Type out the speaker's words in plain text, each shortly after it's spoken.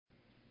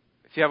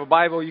If you have a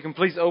Bible, you can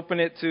please open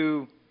it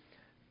to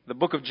the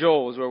book of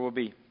Joel is where we'll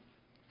be.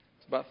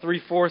 It's about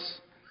 3/4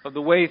 of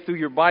the way through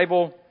your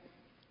Bible.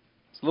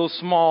 It's a little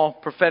small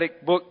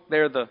prophetic book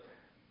there. The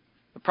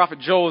prophet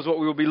Joel is what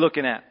we will be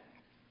looking at.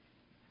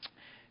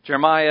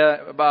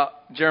 Jeremiah,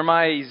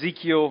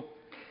 Ezekiel,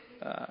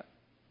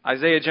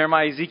 Isaiah,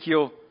 Jeremiah,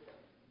 Ezekiel,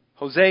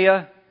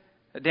 Hosea,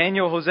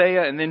 Daniel,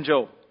 Hosea, and then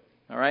Joel.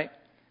 All right?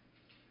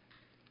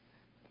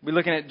 We're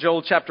looking at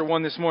Joel chapter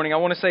 1 this morning. I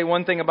want to say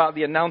one thing about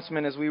the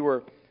announcement as we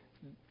were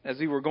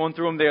going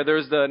through them there.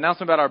 There's the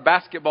announcement about our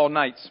basketball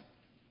nights.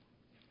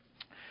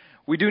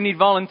 We do need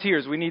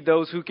volunteers. We need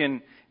those who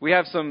can. We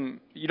have some.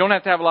 You don't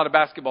have to have a lot of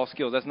basketball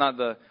skills.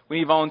 We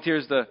need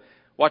volunteers to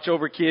watch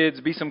over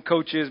kids, be some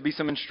coaches, be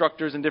some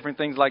instructors, and different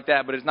things like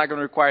that. But it's not going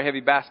to require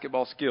heavy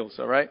basketball skills.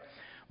 All right.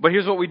 But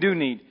here's what we do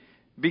need.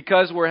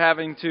 Because we're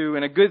having to,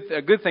 and a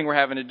good thing we're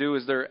having to do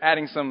is they're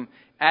adding some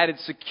added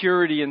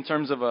security in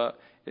terms of a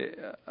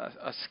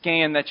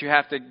scan that you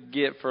have to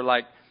get for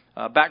like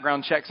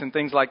background checks and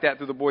things like that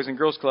through the Boys and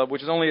Girls Club,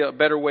 which is only a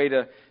better way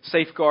to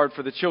safeguard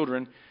for the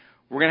children.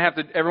 We're going to have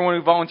to, everyone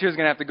who volunteers is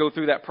going to have to go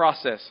through that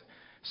process.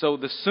 So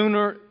the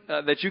sooner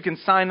that you can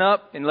sign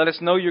up and let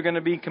us know you're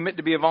going to commit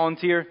to be a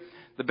volunteer,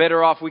 the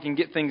better off we can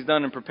get things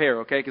done and prepare,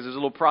 okay? Because there's a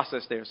little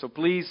process there. So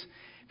please,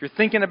 if you're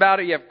thinking about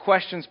it, you have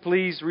questions,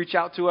 please reach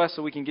out to us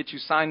so we can get you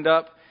signed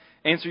up,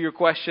 answer your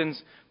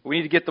questions. We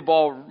need to get the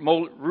ball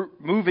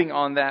moving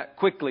on that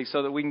quickly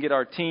so that we can get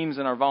our teams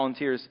and our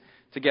volunteers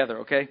together,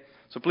 okay?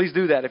 So please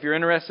do that. If you're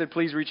interested,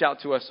 please reach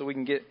out to us so we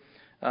can get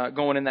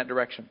going in that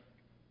direction.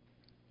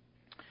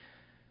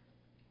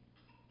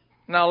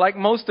 Now, like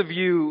most of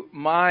you,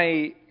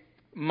 my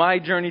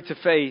journey to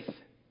faith,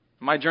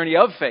 my journey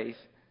of faith,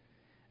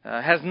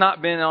 has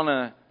not been on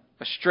a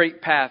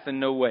straight path in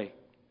no way.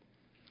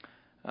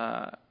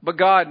 But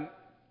God,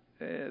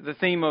 the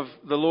theme of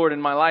the Lord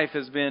in my life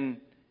has been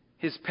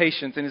His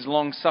patience and His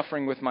long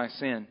suffering with my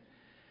sin.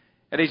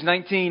 At age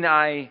 19,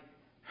 I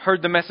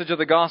heard the message of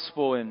the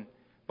gospel, and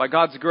by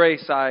God's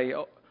grace, I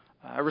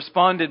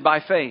responded by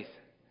faith.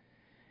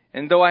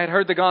 And though I had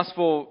heard the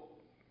gospel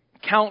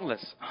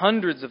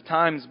hundreds of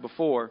times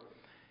before,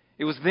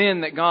 it was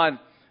then that God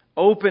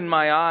opened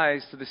my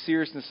eyes to the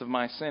seriousness of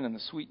my sin and the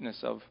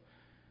sweetness of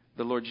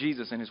the Lord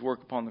Jesus and His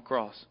work upon the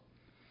cross.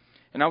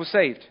 And I was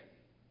saved.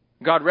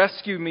 God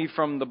rescued me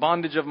from the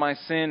bondage of my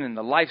sin and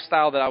the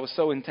lifestyle that I was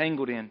so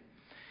entangled in.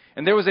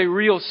 And there was a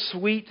real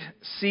sweet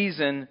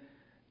season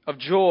of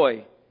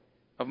joy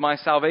of my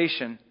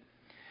salvation.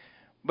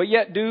 But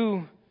yet,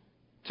 due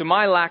to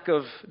my lack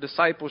of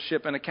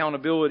discipleship and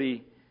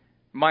accountability,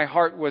 my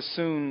heart was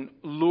soon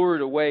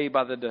lured away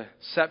by the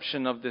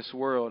deception of this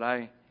world.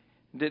 I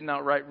didn't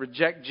outright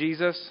reject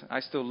Jesus. I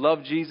still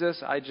love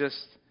Jesus.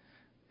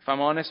 If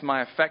I'm honest,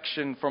 my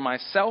affection for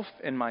myself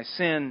and my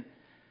sin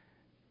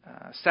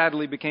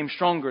sadly became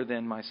stronger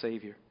than my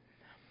Savior.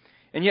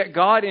 And yet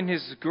God in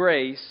His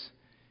grace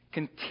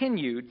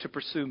continued to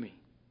pursue me.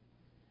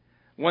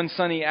 One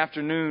sunny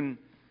afternoon,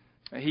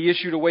 He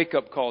issued a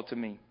wake-up call to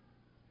me.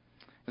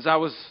 As I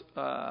was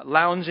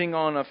lounging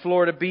on a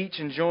Florida beach,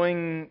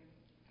 enjoying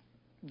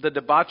the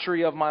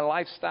debauchery of my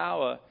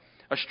lifestyle,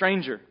 a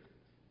stranger,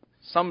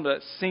 some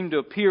that seemed to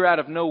appear out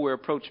of nowhere,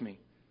 approached me.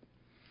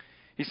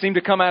 He seemed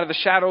to come out of the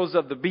shadows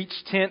of the beach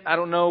tent. I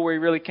don't know where he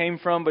really came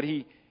from, but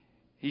he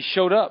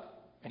showed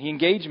up and he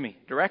engaged me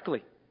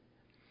directly.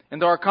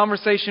 And though our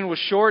conversation was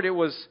short, it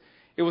was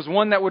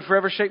one that would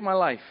forever shape my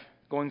life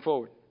going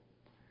forward.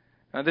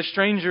 This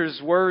stranger's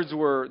words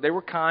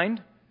were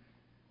kind,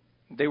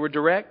 they were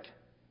direct,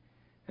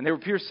 and they were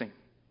piercing.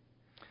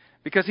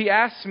 Because he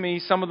asked me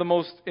some of the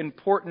most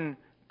important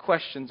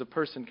questions a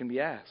person can be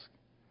asked.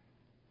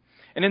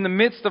 And in the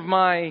midst of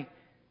my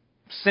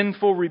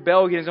sinful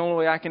rebellion, is the only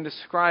way I can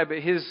describe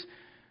it, his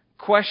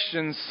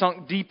questions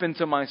sunk deep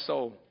into my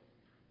soul.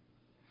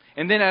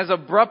 And then as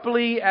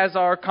abruptly as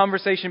our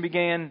conversation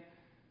began,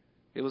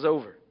 it was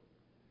over.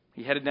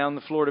 He headed down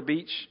the Florida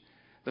beach,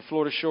 the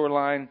Florida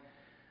shoreline,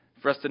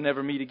 for us to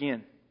never meet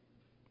again.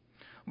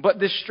 But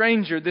this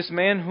stranger, this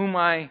man whom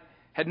I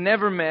had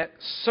never met,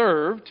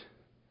 served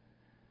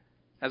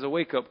as a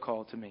wake-up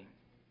call to me.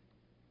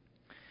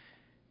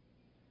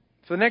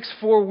 For the next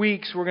 4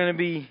 weeks, we're going to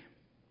be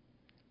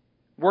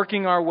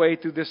working our way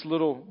through this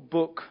little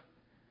book,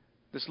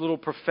 this little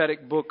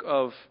prophetic book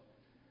of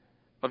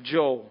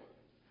Joel,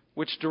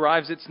 which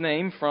derives its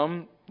name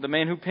from the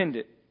man who penned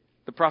it,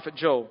 the prophet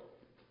Joel.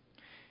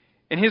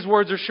 And his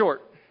words are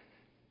short.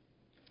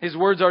 His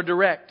words are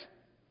direct.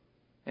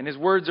 And his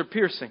words are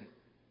piercing.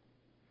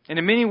 And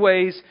in many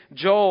ways,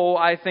 Joel,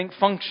 I think,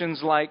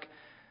 functions like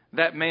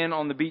that man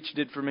on the beach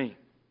did for me.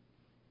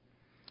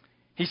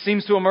 He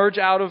seems to emerge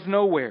out of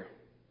nowhere.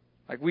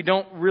 Like we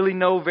don't really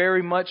know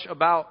very much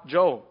about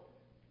Joel.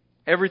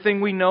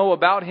 Everything we know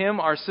about him,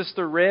 our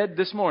sister read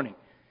this morning.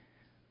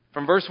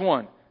 From verse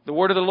 1, the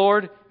word of the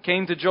Lord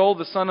came to Joel,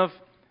 the son of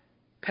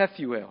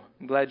Pethuel.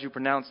 I'm glad you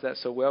pronounced that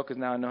so well because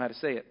now I know how to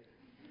say it.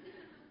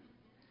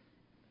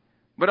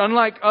 But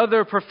unlike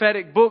other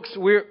prophetic books,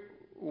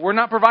 we're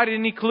not provided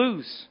any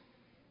clues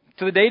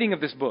to the dating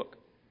of this book.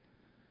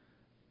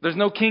 There's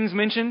no kings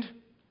mentioned.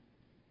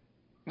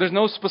 There's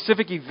no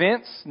specific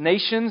events,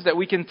 nations that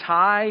we can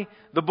tie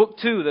the book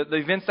to, the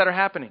events that are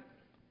happening.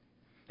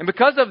 And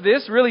because of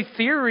this, really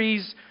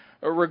theories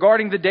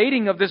regarding the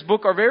dating of this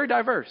book are very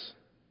diverse.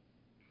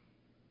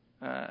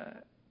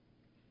 But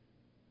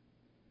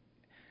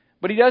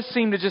he does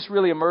seem to just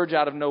really emerge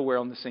out of nowhere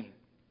on the scene.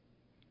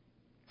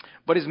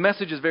 But his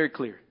message is very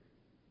clear.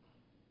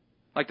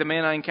 Like the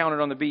man I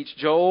encountered on the beach,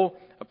 Joel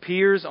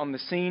appears on the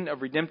scene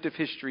of redemptive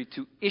history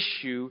to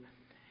issue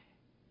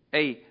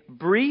a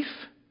brief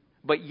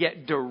but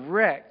yet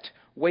direct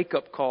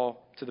wake-up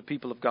call to the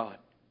people of God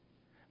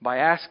by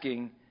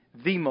asking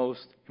the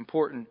most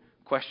important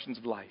questions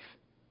of life.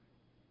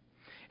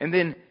 And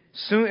then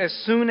as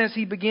soon as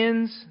he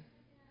begins,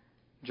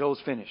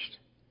 Joel's finished.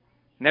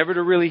 Never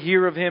to really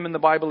hear of him in the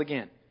Bible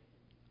again.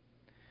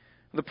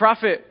 The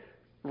prophet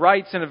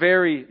writes in a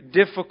very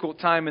difficult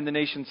time in the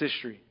nation's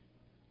history.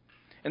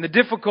 And the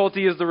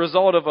difficulty is the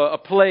result of a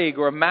plague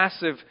or a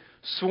massive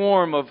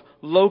swarm of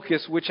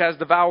locusts which has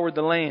devoured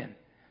the land.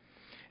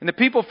 And the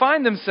people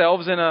find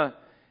themselves in a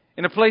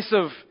place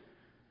of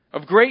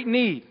great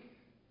need,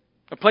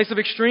 a place of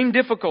extreme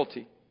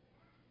difficulty.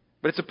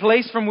 But it's a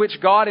place from which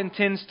God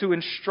intends to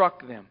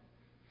instruct them.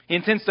 He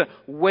intends to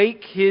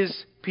wake His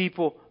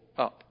people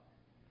up.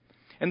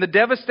 And the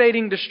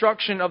devastating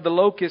destruction of the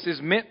locust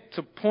is meant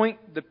to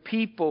point the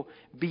people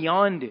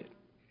beyond it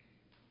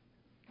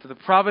to the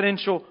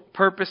providential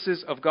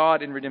purposes of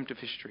God in redemptive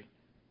history.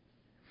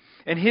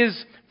 And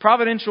His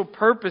providential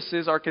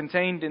purposes are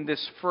contained in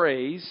this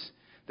phrase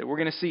that we're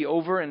going to see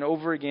over and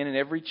over again in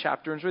every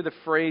chapter. And it's really the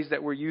phrase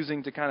that we're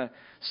using to kind of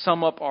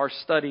sum up our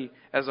study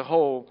as a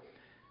whole.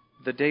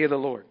 The day of the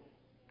Lord.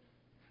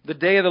 The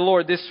day of the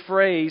Lord, this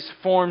phrase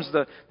forms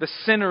the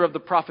center of the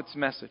prophet's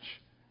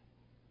message.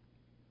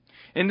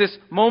 In this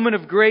moment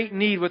of great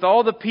need, with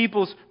all the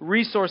people's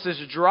resources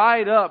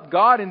dried up,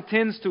 God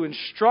intends to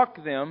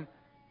instruct them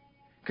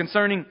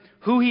concerning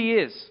who He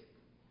is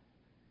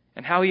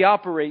and how He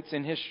operates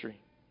in history.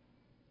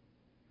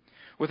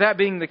 With that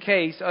being the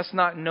case, us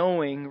not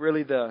knowing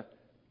the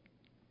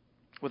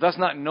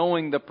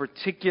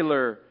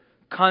particular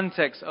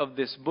context of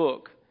this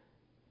book,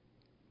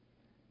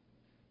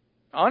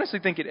 I honestly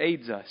think it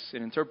aids us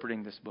in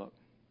interpreting this book.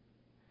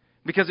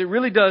 Because it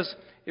really does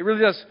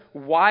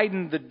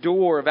widen the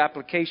door of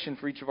application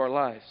for each of our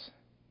lives.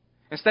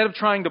 Instead of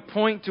trying to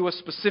point to a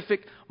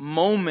specific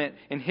moment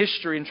in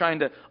history and trying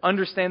to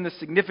understand the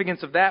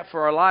significance of that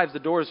for our lives, the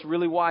door is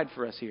really wide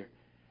for us here.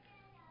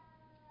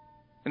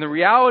 And the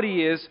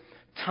reality is,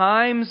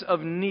 times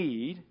of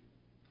need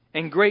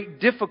and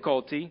great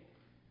difficulty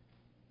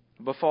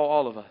befall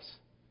all of us.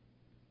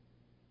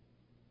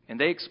 And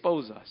they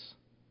expose us.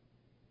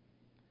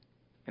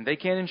 And they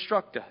can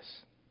instruct us.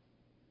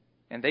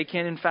 And they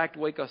can, in fact,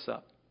 wake us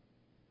up.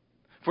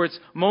 For it's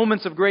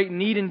moments of great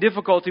need and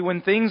difficulty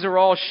when things are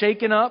all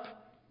shaken up,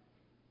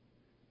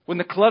 when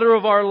the clutter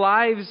of our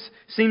lives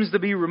seems to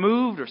be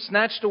removed or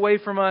snatched away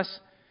from us,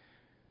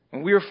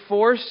 when we are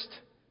forced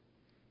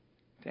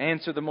to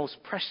answer the most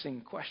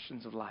pressing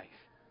questions of life.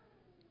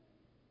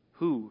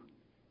 Who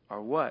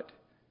or what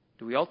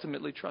do we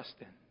ultimately trust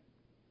in?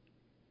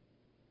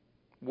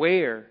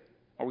 Where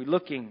are we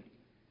looking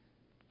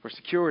for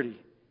security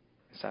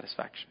and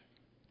satisfaction?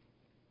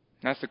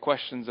 And that's the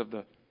questions of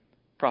the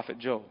prophet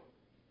Joel.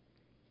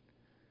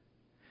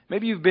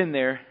 Maybe you've been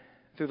there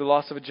through the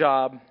loss of a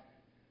job,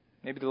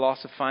 maybe the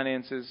loss of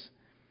finances,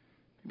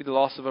 maybe the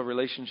loss of a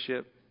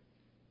relationship,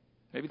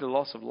 maybe the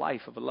loss of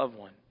life of a loved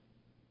one.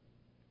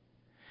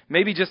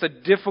 Maybe just a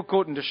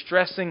difficult and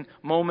distressing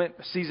moment,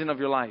 a season of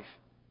your life.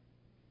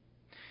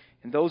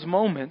 In those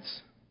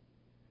moments,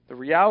 the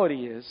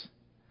reality is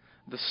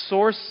the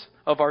source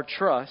of our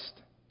trust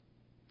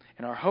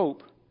and our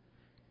hope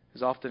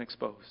is often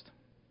exposed.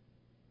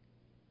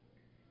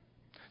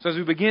 So as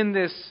we begin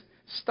this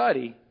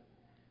study,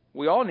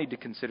 we all need to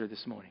consider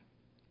this morning.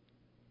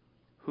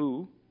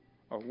 Who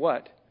or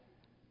what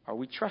are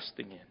we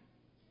trusting in?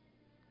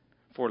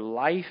 For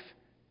life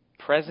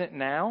present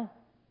now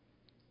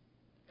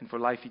and for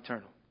life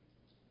eternal.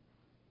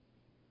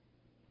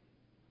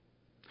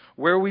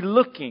 Where are we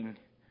looking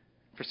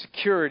for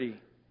security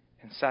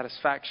and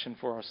satisfaction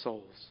for our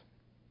souls?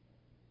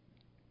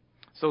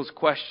 It's those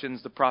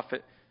questions the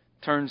prophet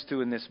turns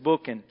to in this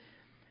book, and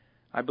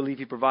I believe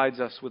he provides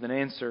us with an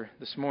answer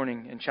this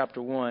morning in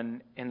chapter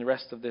 1 and the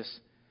rest of this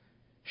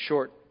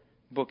short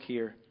book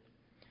here.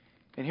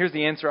 And here's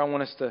the answer I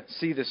want us to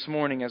see this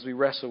morning as we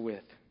wrestle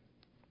with.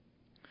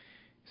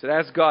 He said,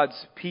 as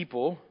God's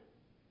people,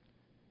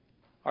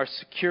 our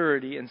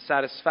security and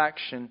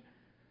satisfaction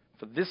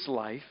for this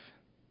life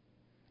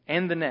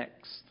and the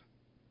next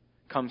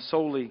comes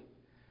solely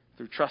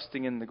through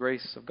trusting in the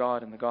grace of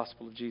God and the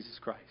gospel of Jesus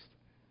Christ.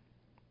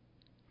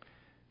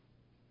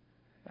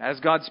 As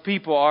God's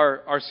people,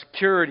 our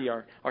security,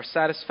 our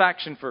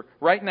satisfaction for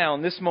right now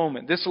in this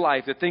moment, this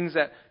life, the things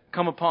that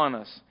come upon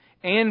us,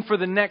 and for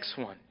the next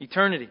one,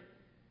 eternity,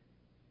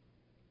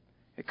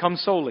 it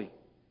comes solely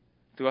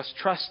through us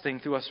trusting,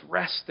 through us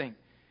resting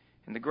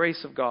in the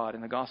grace of God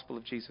and the gospel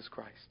of Jesus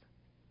Christ.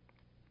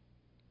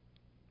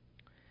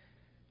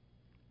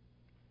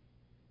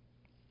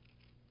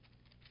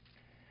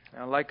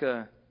 Now, like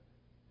a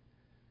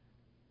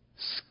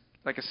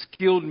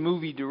skilled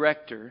movie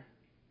director,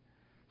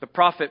 the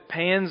prophet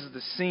pans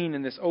the scene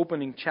in this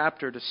opening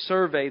chapter to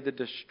survey the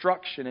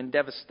destruction and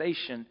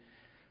devastation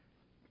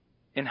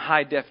in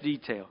high-def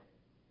detail.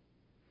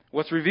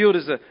 What's revealed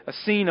is a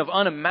scene of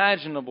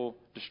unimaginable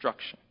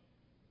destruction.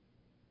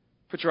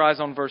 Put your eyes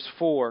on verse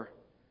 4.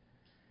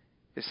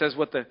 It says,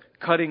 what the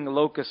cutting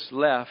locust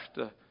left,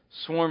 the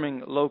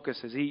swarming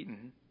locust has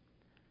eaten.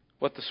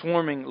 What the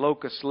swarming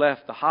locust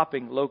left, the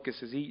hopping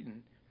locust has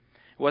eaten.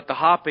 What the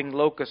hopping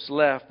locust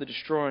left, the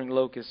destroying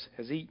locust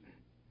has eaten.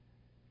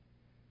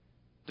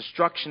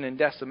 Destruction and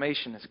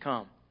decimation has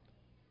come.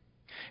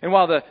 And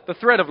while the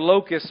threat of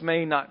locusts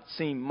may not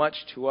seem much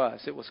to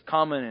us, it was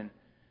common and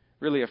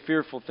really a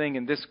fearful thing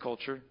in this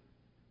culture.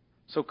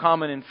 So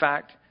common, in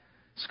fact,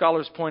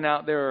 scholars point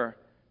out there are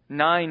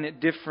 9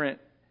 different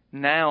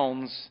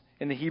nouns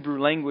in the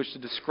Hebrew language to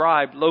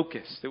describe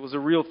locusts. It was a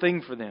real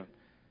thing for them.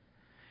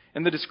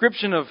 And the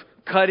description of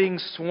cutting,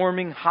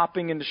 swarming,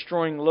 hopping, and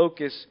destroying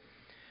locusts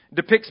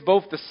depicts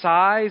both the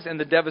size and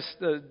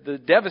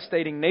the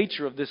devastating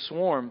nature of this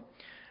swarm.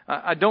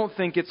 I don't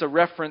think it's a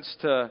reference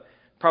to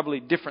probably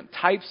different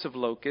types of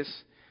locusts,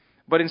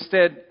 but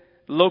instead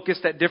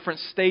locusts at different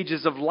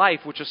stages of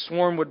life which a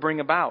swarm would bring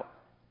about,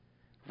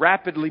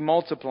 rapidly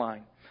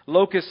multiplying.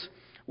 Locusts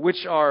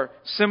which are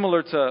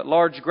similar to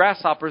large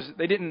grasshoppers,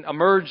 they didn't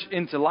emerge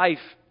into life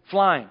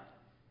flying.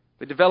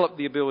 They developed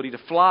the ability to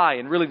fly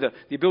and really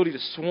the ability to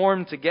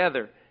swarm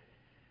together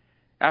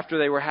after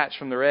they were hatched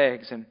from their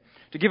eggs. And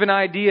to give an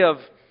idea of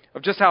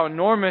just how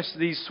enormous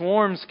these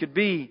swarms could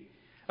be,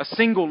 a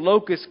single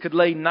locust could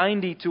lay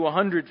 90 to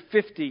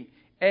 150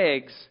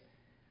 eggs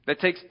that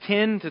takes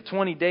 10 to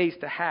 20 days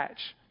to hatch.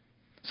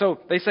 So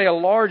they say a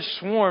large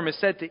swarm is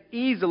said to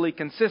easily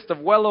consist of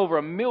well over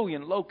 1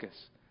 million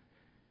locusts.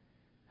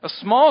 A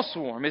small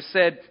swarm is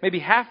said, maybe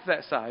half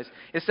that size,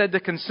 is said to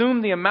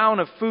consume the amount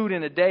of food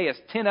in a day as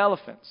 10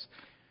 elephants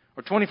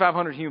or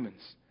 2,500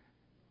 humans.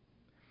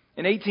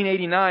 In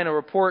 1889,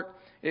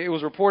 it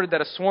was reported that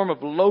a swarm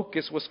of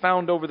locusts was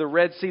found over the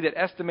Red Sea that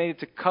estimated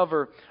to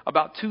cover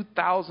about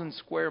 2,000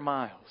 square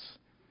miles.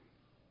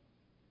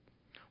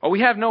 While we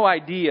have no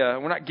idea,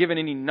 we're not given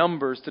any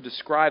numbers to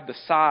describe the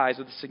size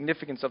or the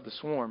significance of the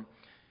swarm,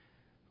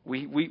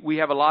 we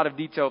have a lot of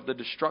detail of the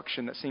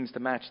destruction that seems to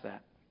match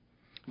that.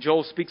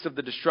 Joel speaks of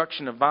the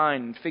destruction of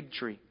vine and fig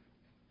tree.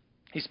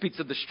 He speaks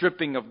of the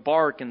stripping of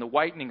bark and the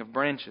whitening of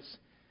branches.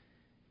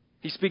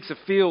 He speaks of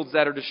fields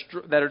that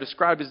are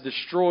described as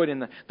destroyed,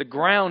 and the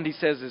ground, he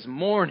says, is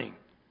mourning.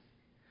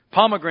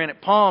 Pomegranate,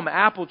 palm,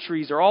 apple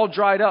trees are all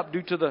dried up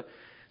due to the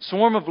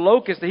swarm of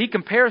locusts that he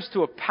compares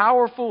to a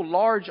powerful,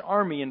 large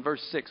army in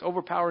verse 6,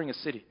 overpowering a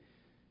city.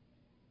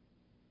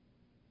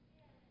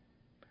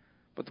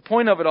 But the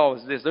point of it all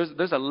is this.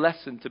 There's a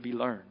lesson to be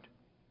learned.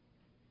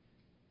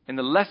 And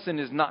the lesson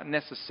is not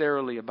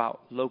necessarily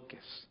about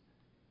locusts.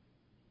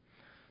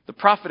 The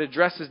prophet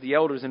addresses the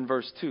elders in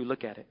verse 2.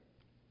 Look at it.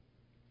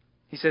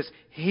 He says,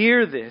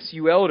 "Hear this,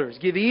 you elders.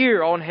 Give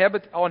ear, all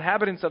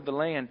inhabitants of the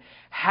land.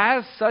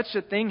 Has such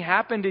a thing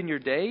happened in your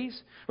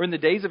days, or in the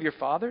days of your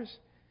fathers?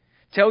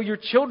 Tell your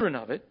children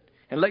of it,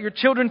 and let your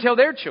children tell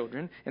their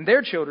children, and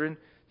their children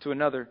to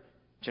another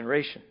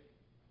generation."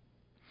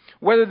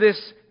 Whether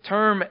this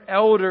term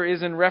elder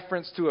is in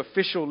reference to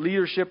official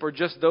leadership or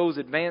just those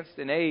advanced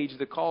in age,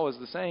 the call is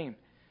the same.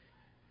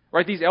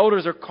 Right? These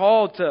elders are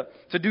called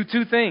to do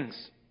 2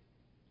 things.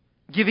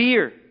 Give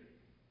ear,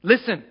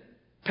 listen,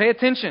 pay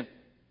attention,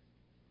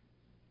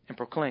 and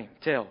proclaim,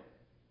 tell.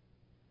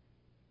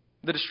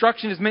 The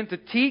destruction is meant to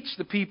teach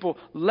the people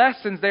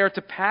lessons they are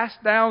to pass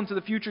down to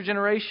the future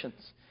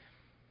generations.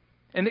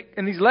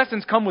 And these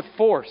lessons come with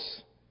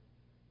force.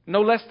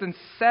 No less than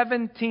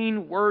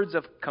 17 words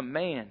of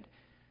command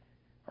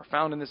are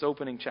found in this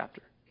opening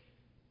chapter.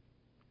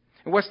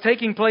 And what's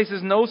taking place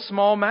is no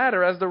small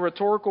matter, as the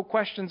rhetorical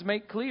questions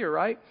make clear,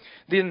 right?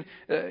 Then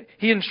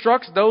he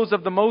instructs those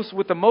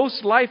with the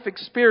most life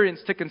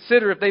experience to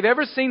consider if they've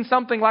ever seen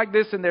something like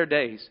this in their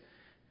days,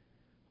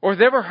 or if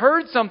they've ever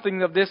heard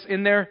something of this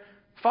in their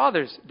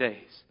fathers'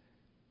 days.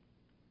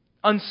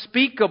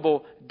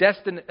 Unspeakable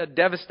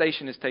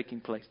devastation is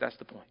taking place. That's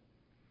the point.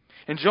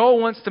 And Joel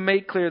wants to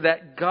make clear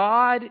that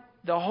God,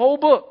 the whole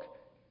book,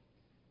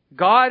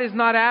 God is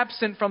not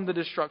absent from the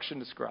destruction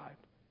described.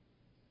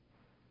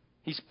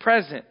 He's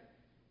present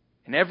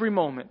in every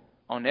moment,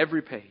 on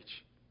every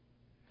page.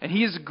 And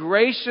He is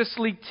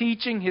graciously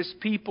teaching His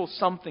people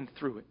something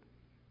through it.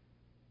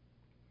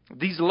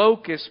 These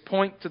locusts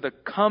point to the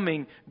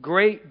coming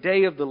great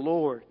day of the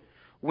Lord,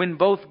 when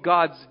both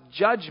God's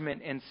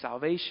judgment and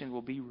salvation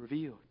will be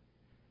revealed.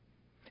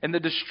 And the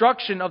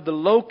destruction of the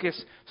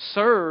locusts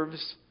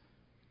serves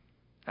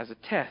as a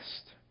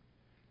test.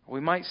 We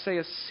might say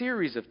a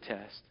series of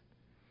tests,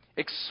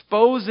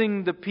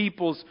 exposing the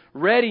people's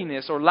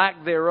readiness or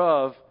lack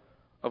thereof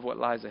of what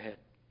lies ahead.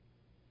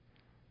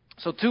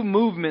 So 2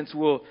 movements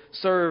will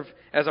serve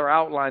as our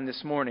outline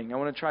this morning. I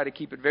want to try to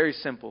keep it very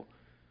simple.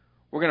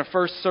 We're going to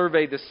first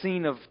survey the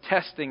scene of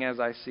testing as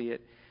I see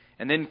it,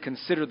 and then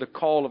consider the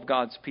call of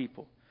God's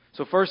people.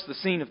 So first, the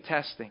scene of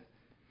testing.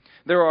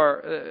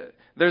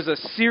 There's a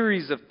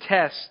series of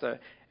tests,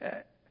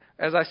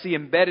 as I see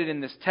embedded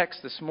in this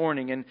text this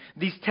morning. And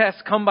these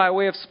tests come by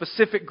way of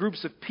specific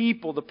groups of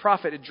people the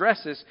prophet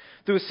addresses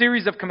through a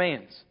series of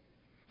commands.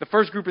 The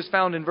first group is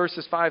found in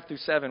verses 5 through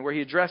 7, where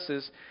he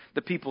addresses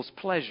the people's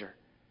pleasure.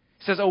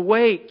 He says,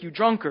 "Awake, you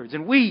drunkards,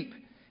 and weep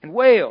and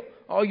wail,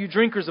 all you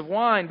drinkers of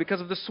wine,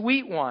 because of the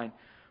sweet wine,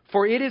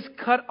 for it is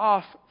cut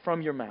off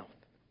from your mouth.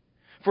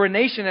 For a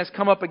nation has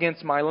come up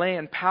against my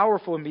land,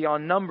 powerful and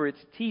beyond number. Its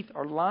teeth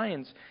are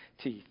lion's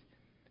teeth,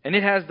 and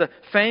it has the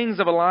fangs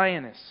of a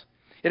lioness.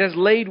 It has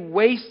laid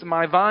waste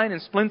my vine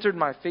and splintered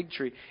my fig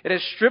tree. It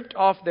has stripped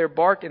off their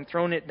bark and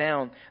thrown it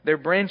down. Their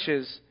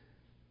branches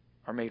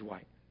are made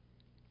white."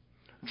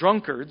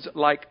 Drunkards,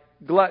 like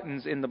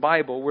gluttons in the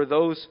Bible, were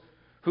those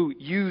who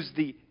used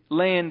the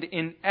land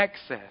in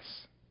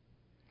excess.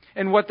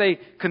 And what they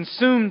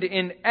consumed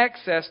in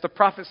excess, the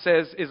prophet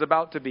says, is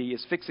about to be,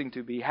 is fixing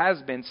to be,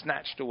 has been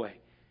snatched away.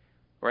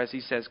 Or as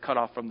he says, cut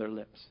off from their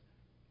lips.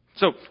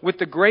 So, with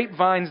the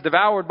grapevines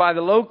devoured by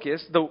the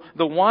locusts,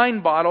 the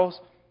wine bottles,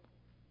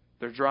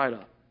 they're dried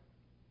up.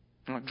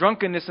 Now,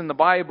 drunkenness in the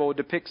Bible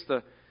depicts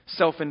the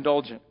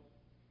self-indulgent.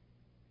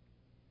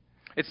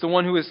 It's the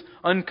one who is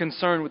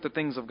unconcerned with the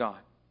things of God.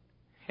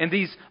 And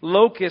these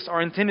locusts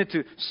are intended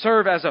to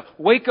serve as a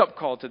wake-up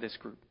call to this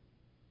group.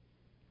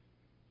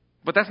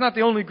 But that's not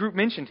the only group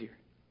mentioned here.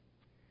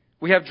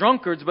 We have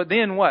drunkards, but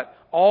then what?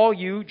 All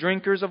you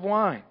drinkers of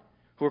wine,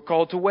 who are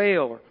called to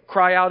wail or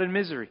cry out in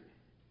misery.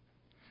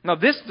 Now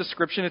this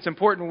description, it's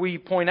important we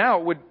point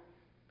out, would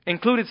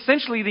include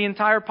essentially the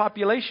entire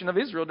population of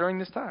Israel during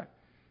this time.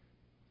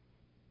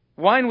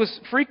 Wine was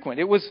frequent.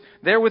 It was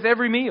there with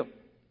every meal.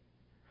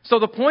 So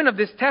the point of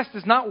this test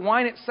is not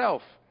wine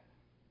itself.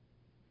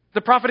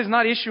 The prophet is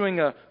not issuing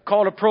a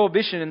call to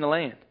prohibition in the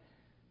land.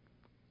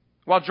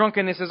 While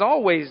drunkenness is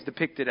always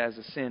depicted as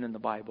a sin in the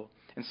Bible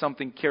and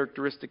something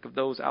characteristic of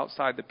those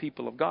outside the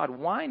people of God,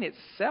 wine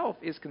itself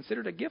is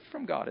considered a gift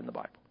from God in the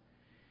Bible.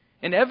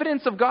 And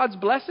evidence of God's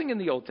blessing in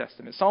the Old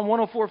Testament. Psalm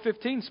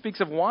 104:15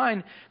 speaks of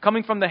wine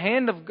coming from the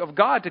hand of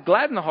God to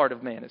gladden the heart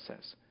of man, it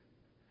says.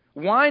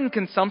 Wine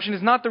consumption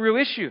is not the real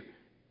issue.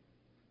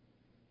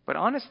 But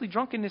honestly,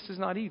 drunkenness is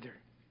not either.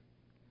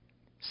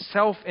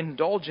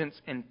 Self-indulgence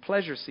and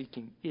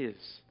pleasure-seeking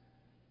is.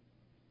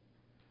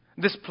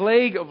 This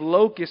plague of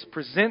locusts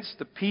presents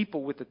the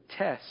people with a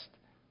test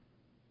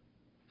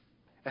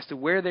as to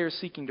where they are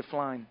seeking to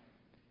find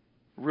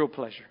real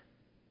pleasure.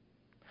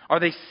 Are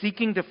they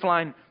seeking to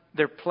find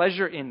their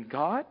pleasure in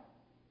God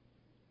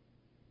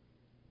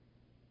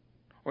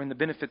or in the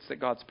benefits that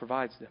God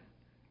provides them?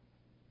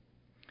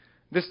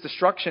 This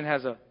destruction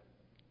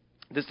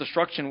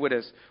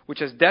which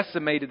has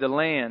decimated the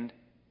land,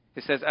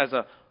 it says, as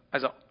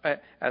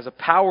a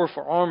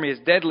powerful army, as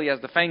deadly as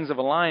the fangs of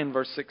a lion,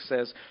 verse 6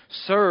 says,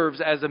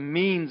 serves as a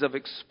means of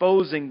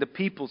exposing the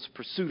people's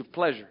pursuit of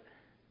pleasure.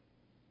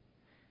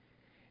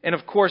 And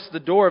of course, the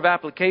door of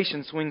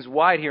application swings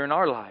wide here in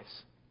our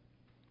lives.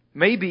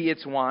 Maybe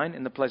it's wine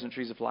and the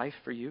pleasantries of life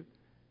for you.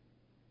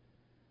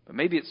 But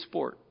maybe it's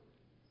sport.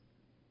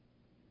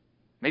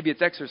 Maybe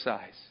it's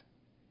exercise.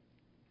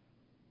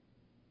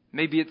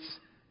 Maybe it's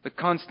the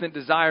constant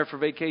desire for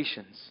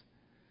vacations.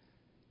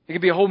 It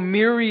could be a whole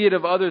myriad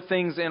of other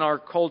things in our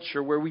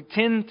culture where we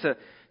tend to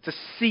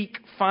seek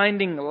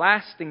finding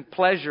lasting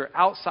pleasure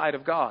outside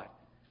of God.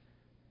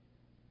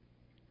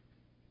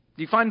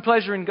 Do you find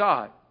pleasure in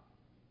God?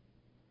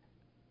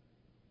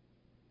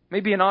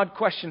 Maybe an odd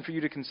question for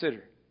you to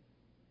consider.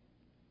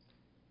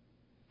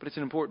 But it's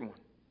an important one.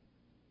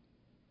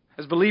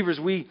 As believers,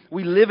 we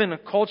live in a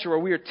culture where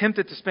we are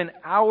tempted to spend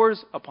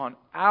hours upon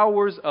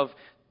hours of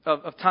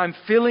time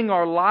filling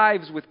our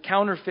lives with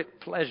counterfeit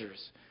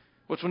pleasures,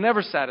 which will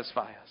never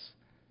satisfy us.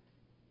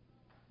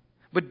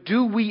 But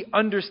do we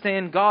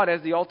understand God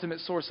as the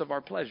ultimate source of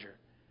our pleasure?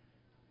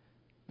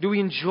 Do we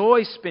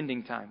enjoy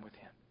spending time with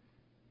Him?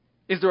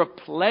 Is there a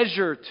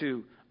pleasure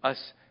to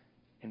us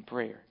in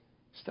prayer,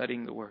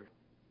 studying the Word?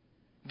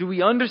 Do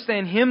we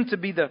understand Him to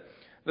be the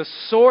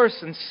source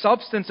and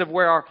substance of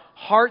where our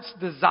heart's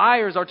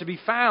desires are to be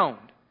found?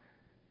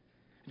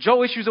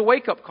 Joel issues a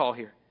wake-up call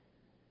here,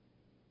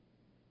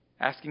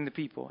 asking the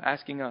people,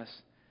 asking us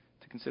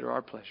to consider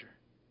our pleasure.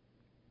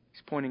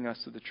 He's pointing us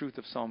to the truth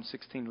of Psalm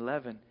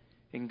 16:11.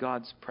 In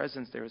God's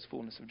presence there is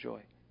fullness of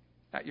joy.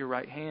 At your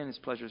right hand is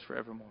pleasures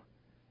forevermore.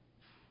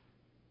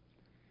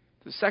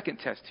 The second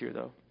test here,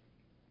 though,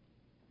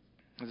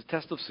 is a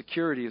test of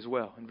security as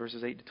well in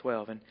verses 8 to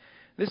 12. And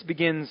this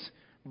begins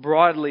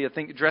broadly, I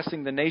think,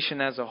 addressing the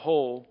nation as a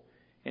whole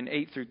in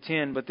 8 through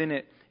 10. But then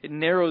it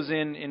narrows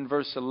in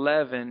verse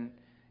 11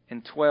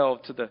 and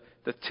 12 to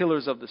the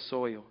tillers of the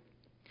soil.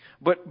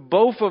 But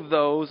both of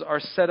those are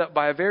set up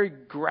by a very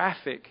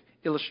graphic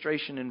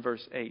illustration in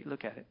verse 8.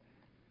 Look at it.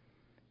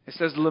 It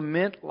says,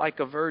 lament like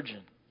a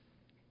virgin,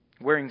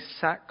 wearing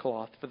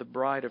sackcloth for the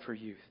bride of her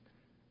youth.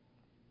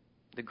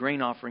 The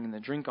grain offering and the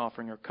drink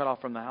offering are cut off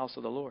from the house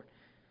of the Lord.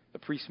 The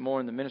priests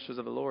mourn, the ministers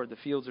of the Lord. The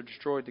fields are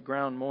destroyed, the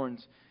ground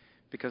mourns,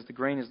 because the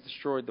grain is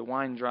destroyed, the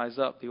wine dries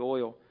up, the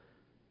oil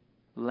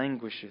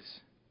languishes.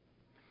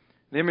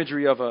 The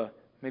imagery of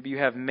maybe you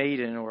have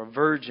maiden or a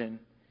virgin,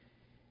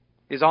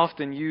 is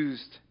often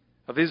used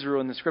of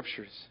Israel in the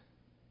Scriptures.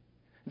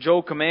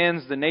 Joel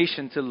commands the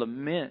nation to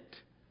lament,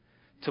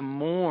 to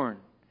mourn,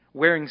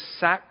 wearing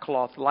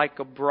sackcloth like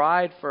a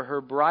bride for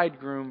her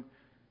bridegroom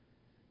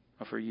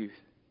of her youth.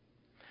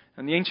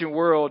 In the ancient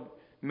world,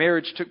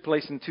 marriage took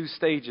place in two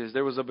stages.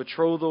 There was a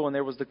betrothal and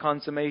there was the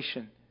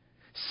consummation.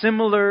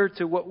 Similar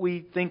to what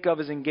we think of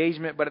as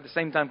engagement, but at the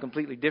same time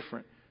completely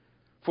different.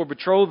 For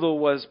betrothal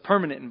was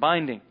permanent and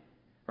binding.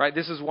 Right?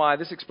 This is why,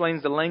 this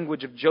explains the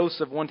language of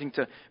Joseph wanting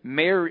to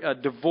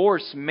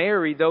divorce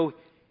Mary, though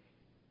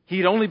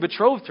he'd only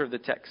betrothed her, the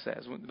text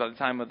says, by the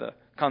time of the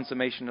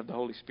consummation of the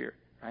Holy Spirit.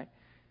 Right?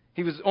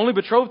 He was only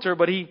betrothed her,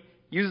 but he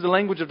used the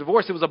language of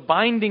divorce. It was a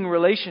binding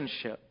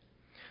relationship.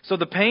 So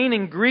the pain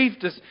and grief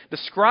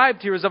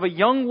described here is of a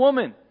young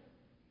woman,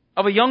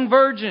 of a young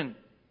virgin,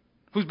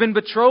 who's been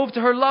betrothed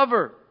to her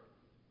lover.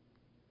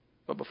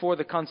 But before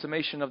the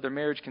consummation of their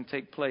marriage can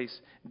take place,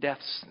 death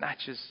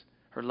snatches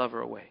her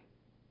lover away.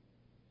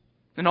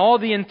 And all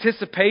the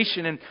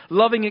anticipation and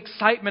loving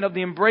excitement of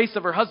the embrace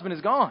of her husband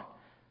is gone.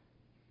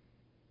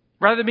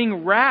 Rather than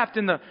being wrapped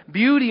in the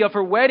beauty of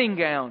her wedding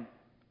gown,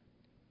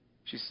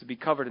 she's to be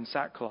covered in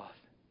sackcloth.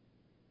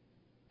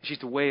 She's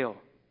to wail,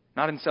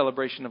 not in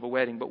celebration of a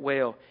wedding, but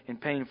wail in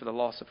pain for the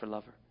loss of her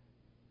lover.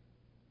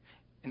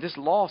 And this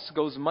loss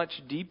goes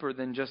much deeper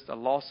than just a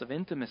loss of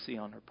intimacy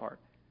on her part.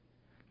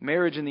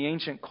 Marriage in the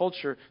ancient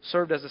culture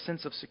served as a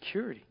sense of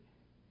security.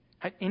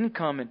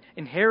 Income and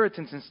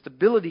inheritance and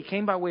stability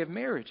came by way of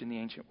marriage in the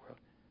ancient world.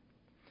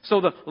 So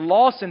the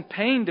loss and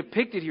pain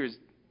depicted here is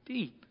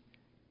deep.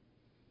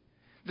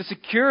 The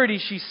security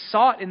she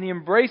sought in the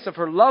embrace of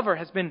her lover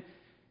has been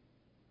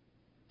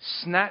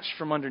snatched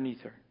from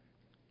underneath her.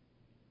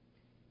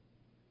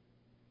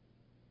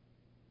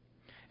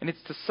 And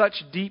it's to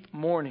such deep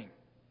mourning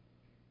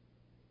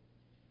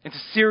and to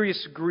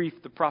serious grief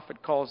the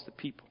prophet calls the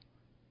people,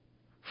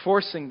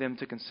 forcing them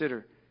to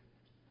consider,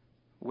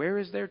 where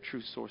is their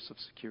true source of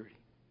security?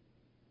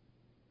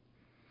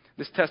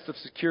 This test of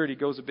security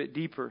goes a bit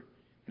deeper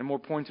in a more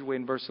pointed way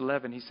in verse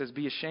 11. He says,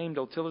 "Be ashamed,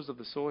 O tillers of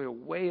the soil.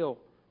 Wail,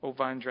 O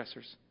vine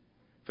dressers,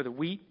 for the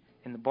wheat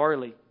and the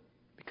barley,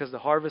 because the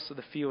harvest of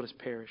the field has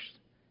perished."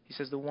 He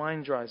says, the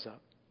wine dries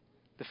up.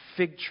 The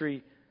fig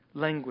tree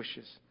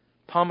languishes.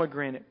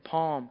 Pomegranate,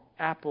 palm,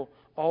 apple,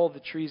 all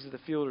the trees of the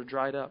field are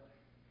dried up.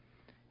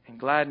 And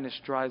gladness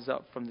dries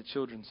up from the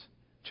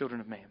children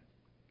of man.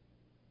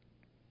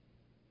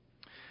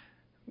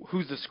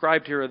 Who's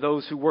described here are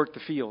those who work the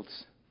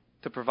fields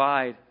to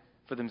provide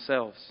for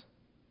themselves.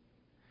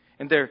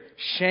 And their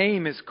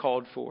shame is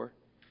called for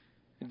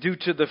due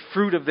to the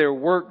fruit of their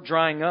work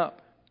drying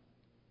up.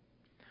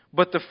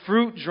 But the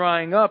fruit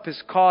drying up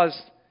has caused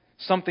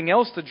something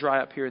else to dry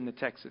up here in the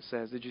text, it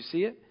says. Did you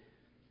see it?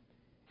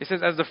 It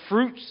says, as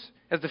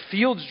the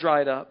fields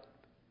dried up,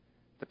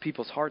 the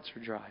people's hearts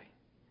were dry.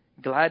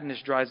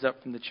 Gladness dries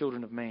up from the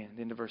children of man,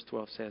 the end of verse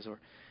 12 says. Or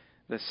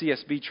the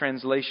CSB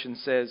translation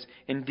says,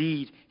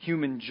 indeed,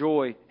 human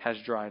joy has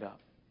dried up.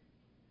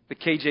 The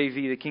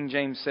KJV, the King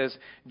James says,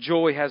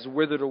 joy has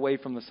withered away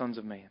from the sons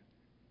of man.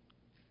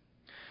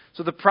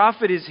 So the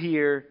prophet is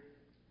here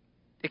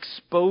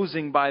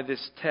exposing by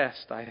this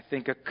test, I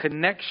think, a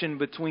connection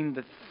between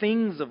the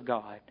things of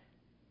God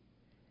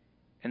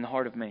and the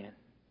heart of man.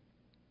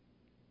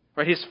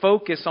 Right? His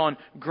focus on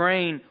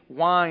grain,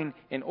 wine,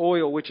 and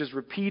oil, which is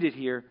repeated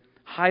here,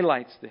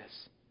 highlights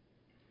this.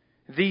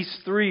 These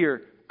three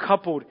are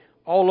coupled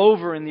all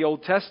over in the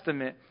Old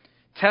Testament,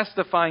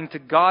 testifying to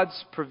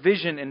God's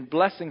provision and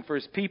blessing for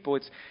His people.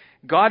 It's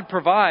God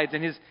provides,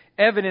 and His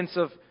evidence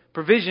of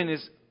provision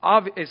is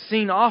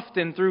seen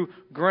often through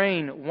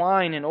grain,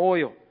 wine, and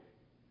oil.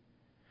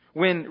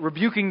 When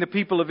rebuking the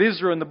people of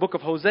Israel in the book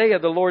of Hosea,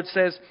 the Lord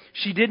says,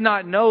 she did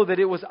not know that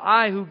it was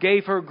I who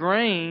gave her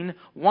grain,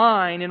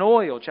 wine, and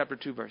oil. Chapter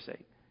 2, verse 8.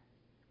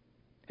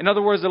 In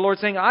other words, the Lord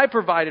saying, I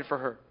provided for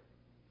her.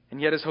 And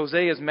yet as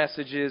Hosea's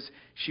message is,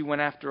 she went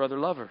after other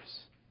lovers.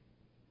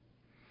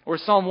 Or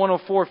Psalm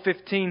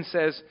 104:15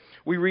 says,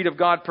 we read of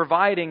God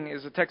providing,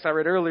 as the text I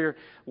read earlier,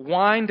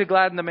 wine to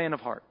gladden the man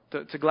of heart,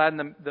 to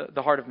gladden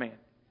the heart of man.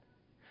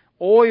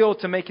 Oil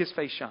to make his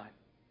face shine.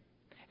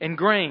 And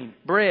grain,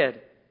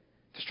 bread,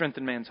 to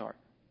strengthen man's heart.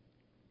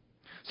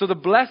 So the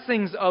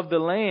blessings of the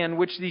land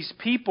which these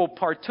people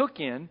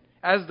partook in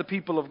as the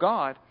people of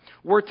God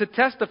were to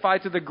testify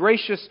to the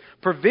gracious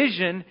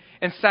provision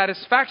and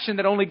satisfaction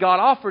that only God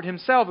offered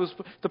Himself. It was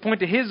to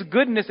point to His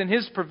goodness and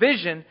His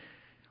provision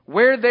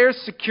where their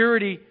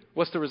security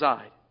was to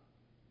reside.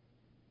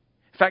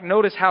 In fact,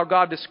 notice how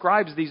God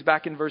describes these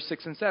back in verse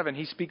 6 and 7.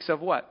 He speaks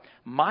of what?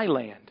 My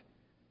land,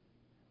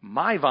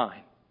 my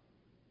vine,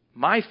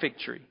 my fig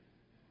tree.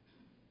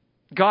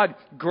 God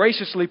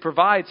graciously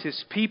provides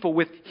His people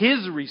with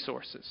His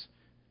resources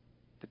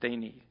that they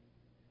need.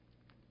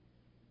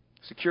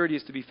 Security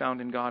is to be found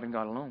in God and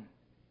God alone.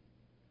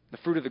 The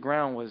fruit of the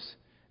ground was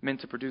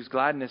meant to produce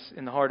gladness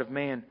in the heart of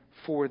man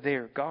for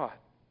their God.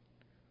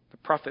 The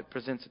prophet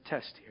presents a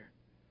test here.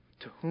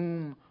 To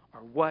whom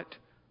or what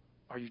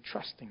are you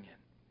trusting in?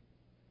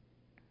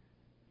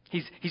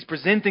 He's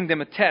presenting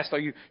them a test. Are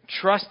you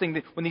trusting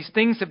that when these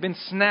things have been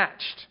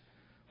snatched,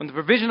 when the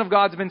provision of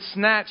God's been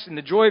snatched and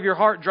the joy of your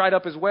heart dried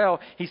up as well,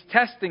 He's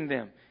testing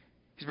them.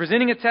 He's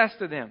presenting a test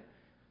to them.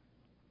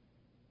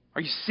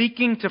 Are you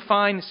seeking to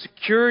find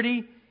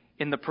security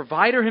in the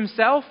provider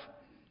Himself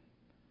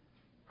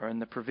or in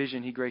the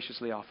provision He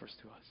graciously offers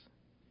to us?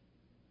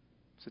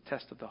 It's a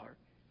test of the heart.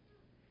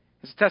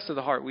 It's a test of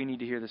the heart we need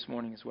to hear this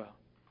morning as well.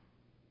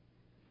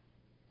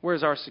 Where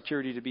is our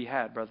security to be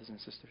had, brothers and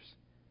sisters?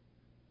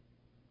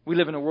 We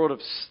live in a world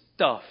of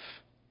stuff.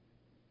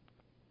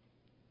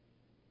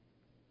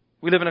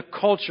 We live in a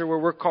culture where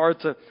we're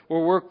called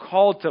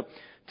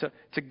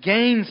to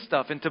gain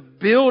stuff and to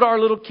build our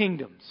little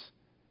kingdoms.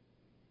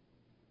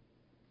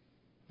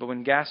 But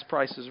when gas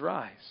prices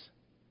rise,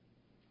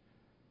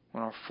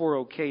 when our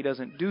 401k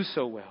doesn't do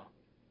so well,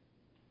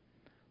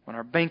 when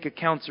our bank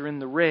accounts are in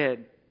the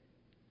red,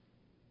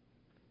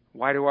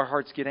 why do our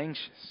hearts get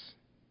anxious?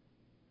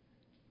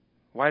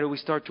 Why do we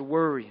start to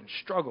worry and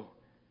struggle?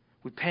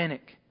 We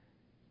panic.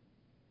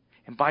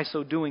 And by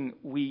so doing,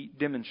 we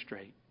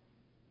demonstrate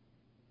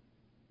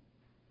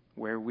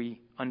where we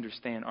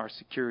understand our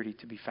security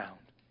to be found.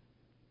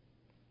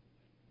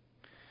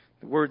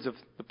 The words of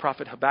the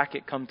prophet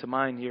Habakkuk come to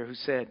mind here, who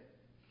said,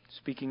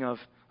 speaking of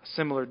a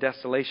similar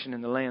desolation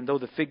in the land, though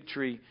the fig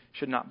tree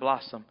should not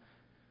blossom,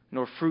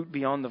 nor fruit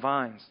be on the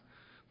vines,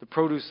 the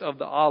produce of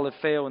the olive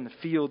fail, and the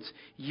fields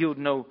yield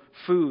no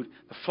food,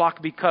 the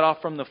flock be cut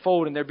off from the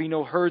fold, and there be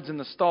no herds in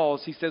the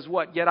stalls. He says,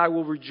 what? Yet I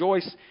will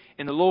rejoice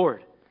in the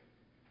Lord.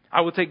 I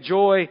will take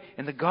joy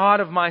in the God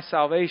of my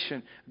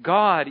salvation.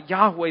 God,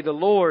 Yahweh, the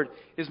Lord,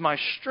 is my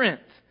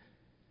strength.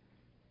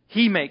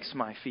 He makes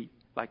my feet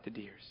like the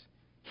deer's.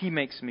 He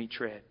makes me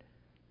tread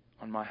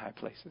on my high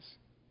places.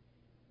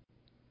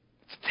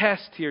 It's a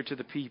test here to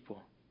the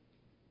people.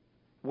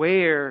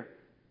 Where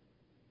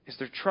is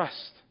their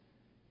trust?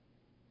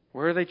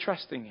 Where are they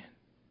trusting in?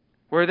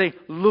 Where are they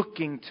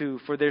looking to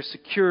for their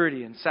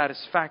security and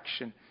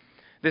satisfaction?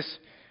 This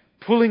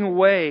pulling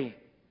away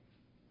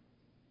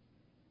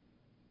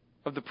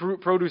of the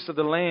produce of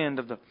the land,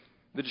 of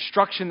the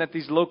destruction that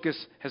these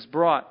locusts has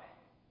brought,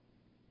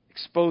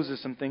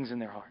 exposes some things in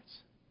their hearts.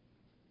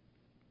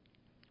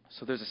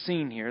 So there's a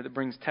scene here that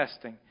brings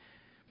testing,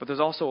 but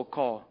there's also a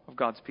call of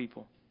God's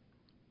people.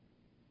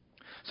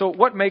 So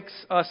what makes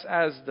us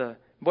the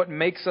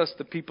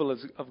people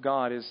of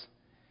God is,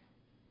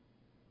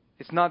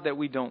 it's not that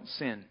we don't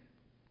sin.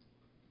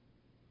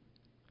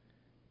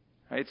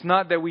 It's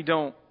not that we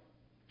don't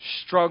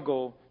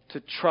struggle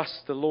to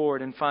trust the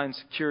Lord and find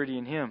security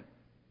in Him.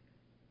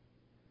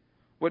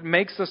 What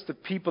makes us the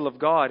people of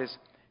God is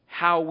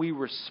how we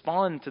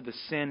respond to the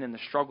sin and the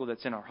struggle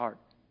that's in our heart.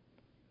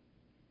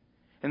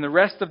 In the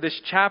rest of this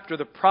chapter,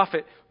 the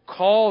prophet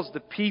calls the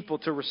people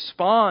to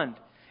respond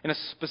in a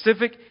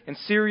specific and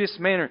serious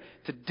manner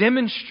to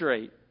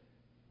demonstrate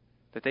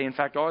that they in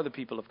fact are the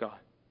people of God.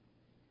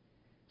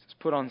 It says,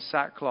 put on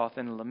sackcloth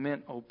and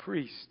lament, O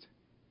priest.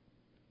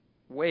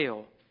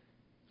 Wail,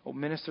 O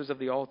ministers of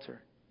the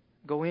altar.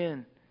 Go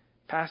in,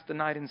 pass the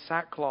night in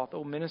sackcloth,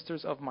 O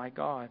ministers of my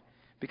God,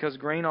 because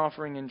grain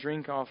offering and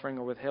drink offering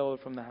are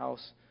withheld from the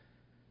house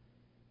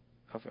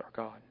of our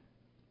God.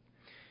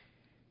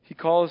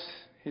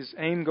 His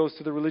aim goes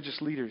to the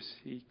religious leaders.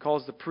 He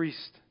calls the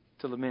priest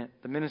to lament,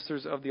 the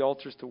ministers of the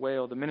altars to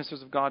wail, the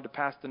ministers of God to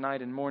pass the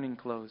night in mourning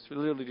clothes,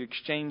 literally to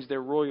exchange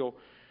their royal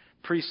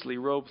priestly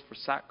robes for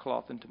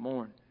sackcloth and to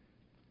mourn.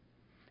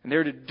 And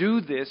they're to do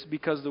this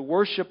because the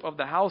worship of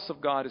the house of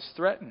God is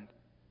threatened.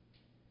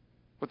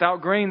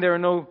 Without grain, there are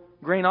no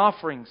grain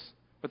offerings.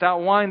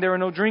 Without wine, there are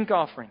no drink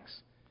offerings.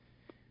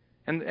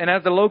 And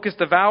as the locusts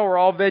devour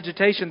all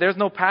vegetation, there's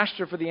no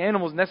pasture for the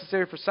animals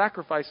necessary for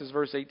sacrifices,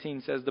 verse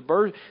 18 says.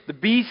 The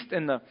beast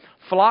and the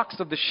flocks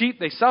of the sheep,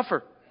 they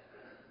suffer.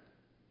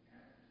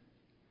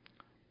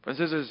 But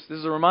this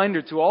is a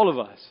reminder to all of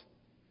us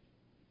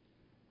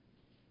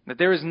that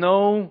there is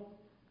no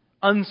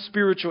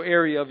unspiritual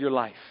area of your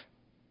life.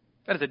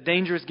 That is a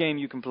dangerous game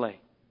you can play.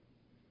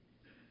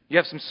 You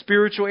have some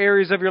spiritual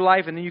areas of your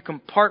life, and then you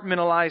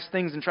compartmentalize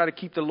things and try to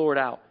keep the Lord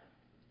out.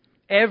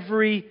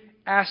 Every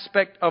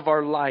aspect of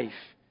our life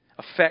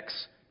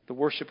affects the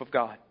worship of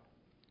God.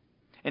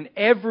 And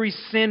every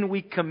sin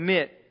we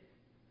commit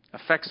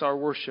affects our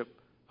worship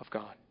of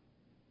God.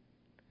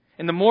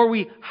 And the more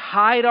we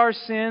hide our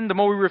sin, the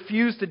more we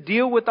refuse to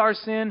deal with our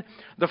sin,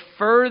 the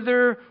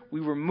further we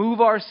remove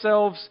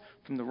ourselves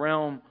from the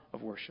realm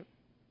of worship.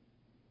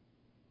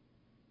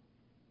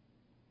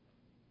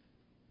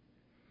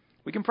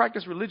 We can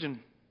practice religion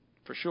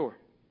for sure.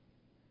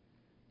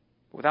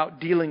 But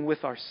without dealing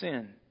with our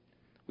sin,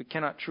 we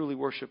cannot truly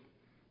worship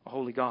a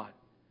holy God.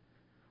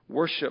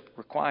 Worship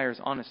requires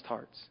honest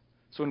hearts.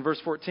 So in verse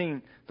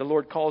 14, the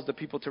Lord calls the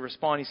people to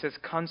respond. He says,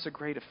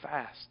 consecrate a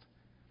fast.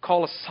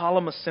 Call a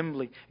solemn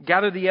assembly.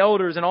 Gather the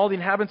elders and all the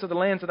inhabitants of the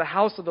land to the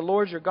house of the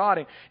Lord your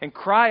God and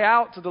cry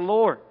out to the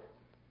Lord.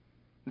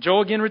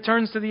 Joel again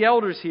returns to the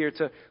elders here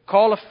to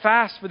call a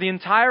fast for the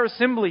entire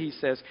assembly, he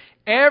says.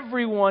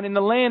 Everyone in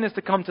the land is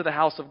to come to the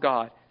house of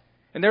God.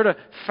 And they're to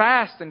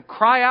fast and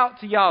cry out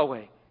to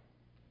Yahweh.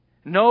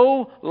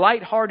 No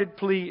lighthearted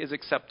plea is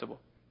acceptable.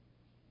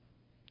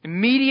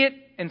 Immediate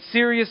and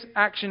serious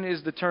action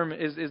is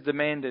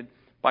demanded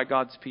by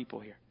God's people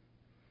here.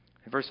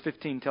 And verse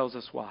 15 tells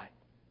us why.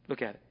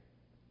 Look at it.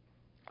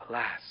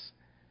 Alas,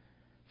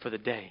 for the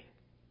day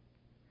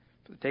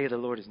of the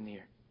Lord is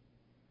near.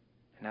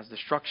 And as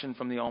destruction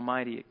from the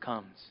Almighty it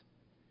comes.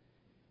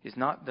 Is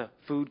not the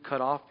food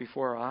cut off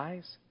before our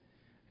eyes?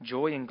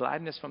 Joy and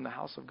gladness from the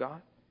house of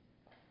God?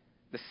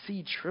 The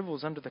seed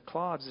shrivels under the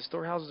clods. The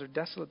storehouses are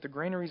desolate. The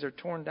granaries are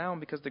torn down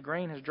because the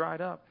grain has dried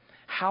up.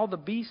 How the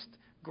beasts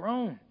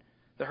groan.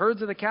 The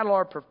herds of the cattle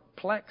are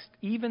perplexed.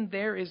 Even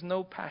there is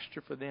no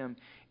pasture for them.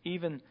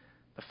 Even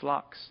the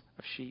flocks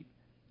of sheep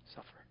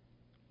suffer.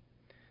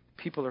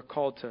 People are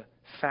called to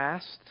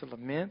fast, to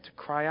lament, to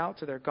cry out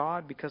to their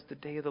God because the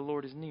day of the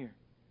Lord is near.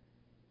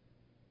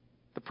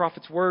 The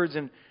prophet's words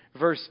in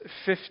verse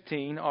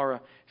 15 are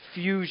a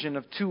fusion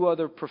of two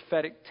other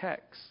prophetic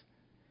texts.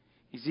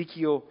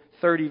 Ezekiel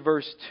 30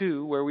 verse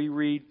 2, where we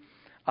read,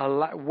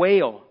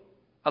 wail,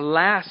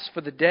 alas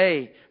for the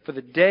day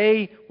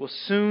will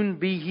soon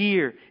be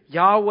here.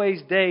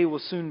 Yahweh's day will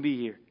soon be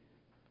here.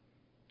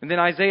 And then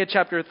Isaiah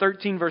chapter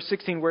 13 verse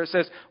 16, where it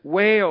says,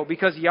 wail,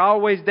 because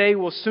Yahweh's day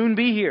will soon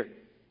be here.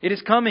 It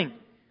is coming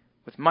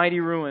with mighty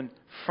ruin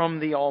from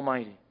the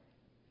Almighty.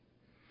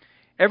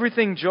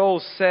 Everything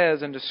Joel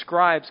says and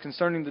describes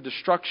concerning the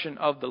destruction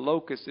of the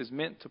locust is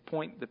meant to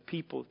point the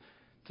people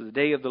to the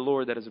day of the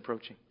Lord that is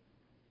approaching.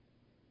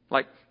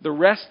 Like the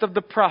rest of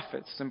the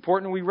prophets, it's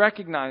important we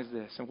recognize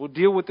this, and we'll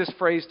deal with this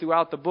phrase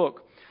throughout the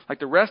book. Like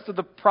the rest of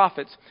the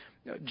prophets,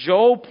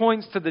 Joel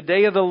points to the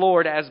day of the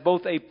Lord as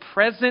both a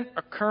present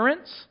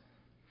occurrence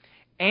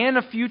and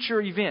a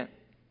future event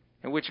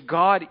in which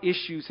God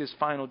issues His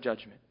final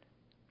judgment.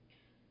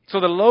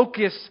 So the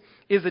locust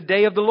is the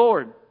day of the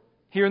Lord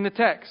here in the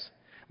text.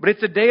 But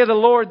it's the day of the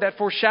Lord that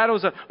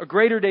foreshadows a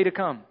greater day to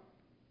come.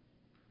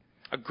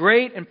 A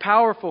great and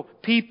powerful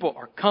people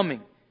are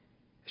coming,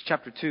 as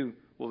chapter 2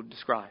 will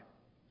describe,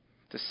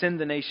 to send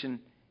the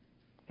nation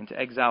into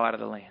exile out of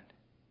the land.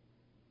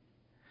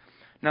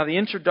 Now the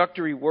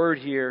introductory word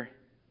here,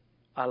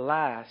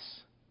 alas,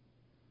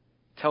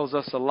 tells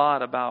us a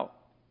lot about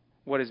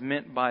what is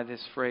meant by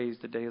this phrase,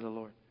 the day of the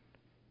Lord.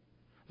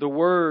 The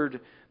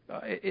word,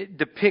 it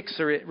depicts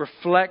or it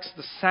reflects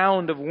the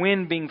sound of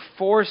wind being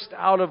forced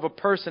out of a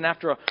person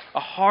after a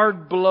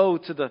hard blow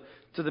to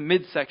the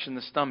midsection,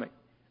 the stomach.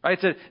 Right?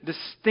 It's a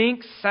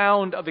distinct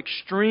sound of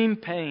extreme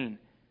pain.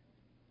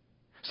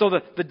 So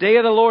the day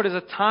of the Lord is a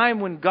time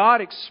when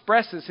God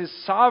expresses His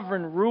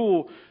sovereign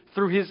rule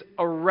through His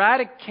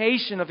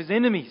eradication of His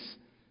enemies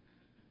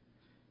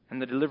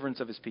and the deliverance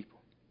of His people.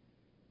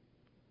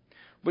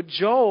 But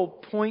Joel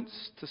points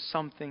to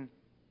something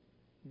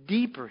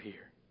deeper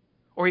here.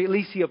 Or at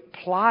least he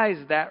applies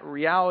that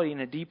reality in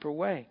a deeper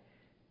way.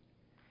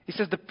 He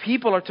says the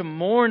people are to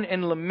mourn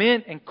and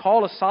lament and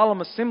call a solemn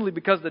assembly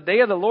because the day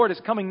of the Lord is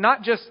coming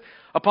not just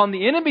upon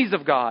the enemies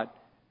of God,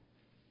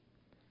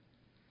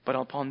 but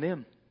upon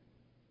them.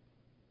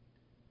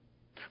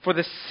 For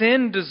the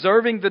sin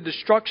deserving the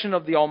destruction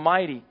of the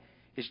Almighty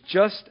is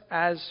just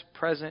as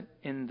present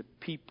in the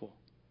people,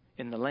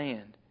 in the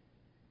land,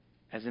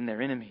 as in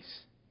their enemies.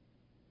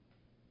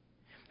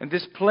 And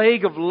this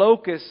plague of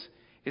locusts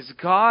is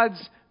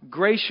God's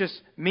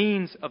gracious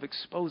means of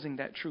exposing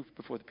that truth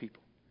before the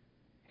people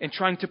and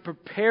trying to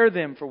prepare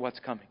them for what's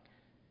coming.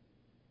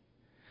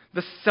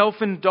 The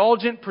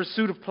self-indulgent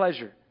pursuit of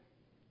pleasure,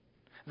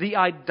 the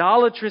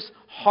idolatrous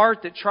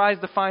heart that tries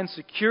to find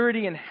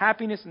security and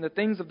happiness in the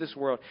things of this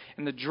world,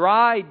 and the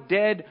dry,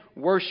 dead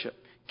worship,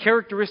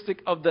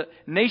 characteristic of the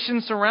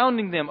nation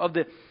surrounding them, of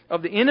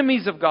the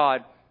enemies of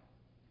God,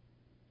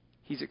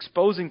 He's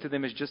exposing to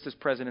them as just as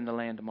present in the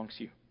land amongst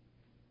you.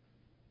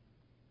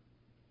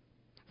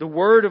 The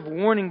word of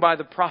warning by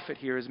the prophet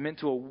here is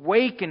meant to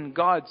awaken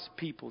God's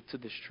people to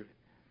this truth.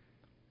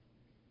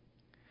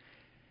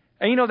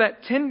 And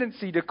that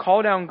tendency to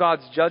call down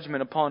God's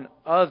judgment upon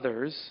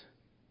others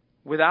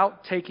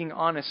without taking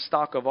honest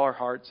stock of our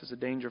hearts is a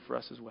danger for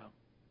us as well.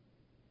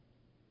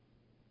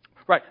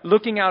 Right,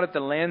 looking out at the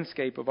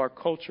landscape of our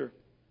culture,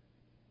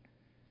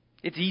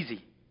 it's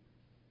easy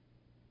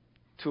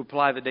to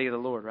apply the day of the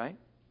Lord, right?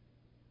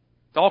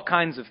 All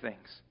kinds of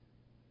things.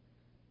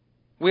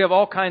 We have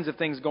all kinds of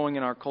things going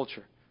in our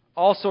culture.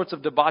 All sorts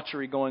of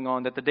debauchery going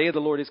on that the day of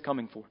the Lord is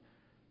coming for.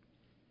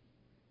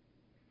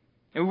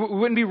 And we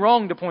wouldn't be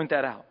wrong to point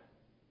that out.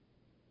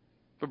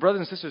 But brothers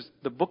and sisters,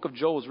 the book of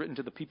Joel is written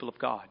to the people of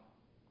God.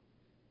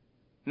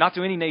 Not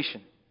to any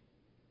nation.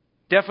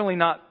 Definitely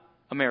not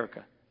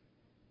America.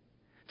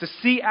 To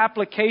see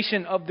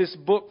application of this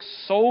book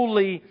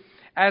solely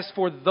as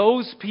for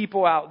those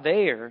people out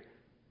there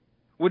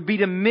would be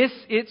to miss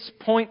its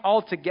point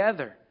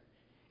altogether.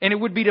 And it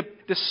would be to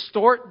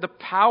distort the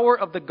power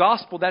of the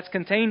gospel that's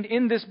contained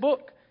in this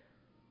book.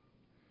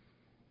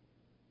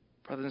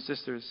 Brothers and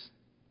sisters,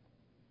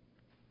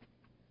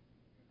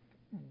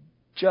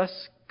 just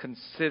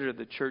consider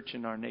the church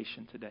in our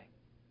nation today.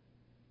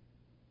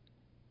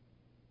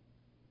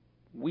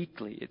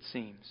 weekly, it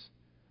seems,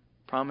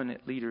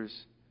 prominent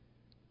leaders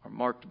are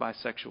marked by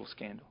sexual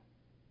scandal.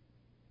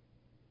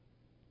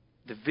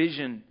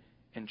 Division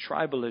and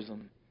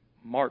tribalism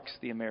marks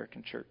the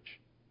American church.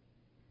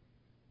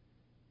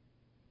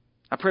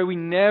 I pray we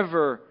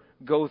never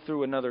go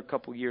through another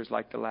couple years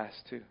like the last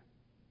two.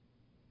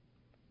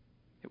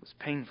 It was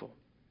painful.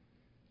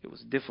 It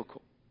was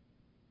difficult.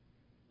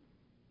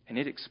 And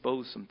it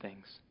exposed some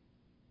things,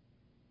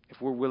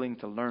 if we're willing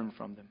to learn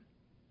from them.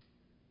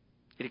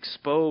 It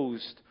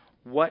exposed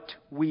what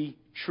we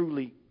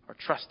truly are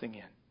trusting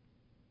in.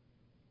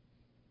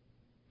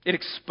 It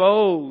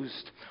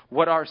exposed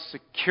what our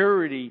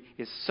security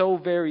is so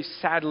very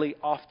sadly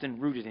often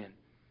rooted in.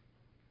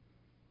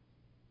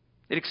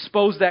 It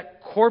exposed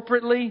that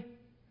corporately.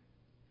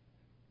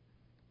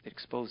 It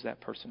exposed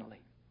that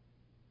personally.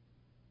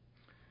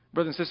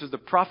 Brothers and sisters, the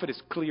prophet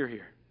is clear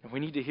here, and we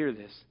need to hear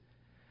this.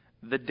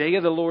 The day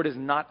of the Lord is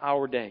not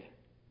our day.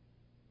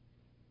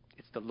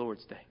 It's the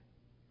Lord's day.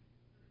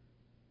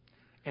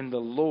 And the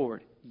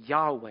Lord,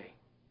 Yahweh,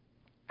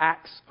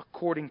 acts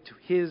according to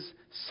His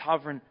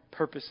sovereign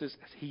purposes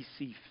as He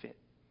sees fit.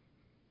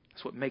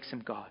 That's what makes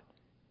Him God.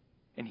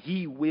 And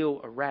He will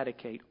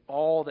eradicate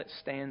all that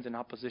stands in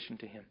opposition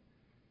to Him.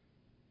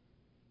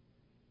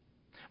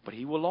 But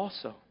He will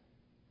also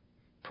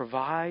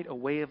provide a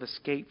way of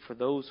escape for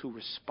those who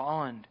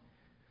respond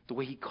the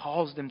way He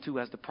calls them to,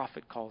 as the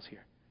prophet calls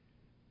here.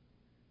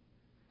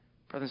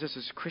 Brothers and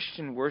sisters,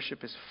 Christian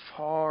worship is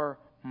far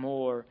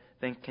more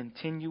than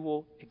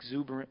continual,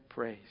 exuberant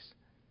praise.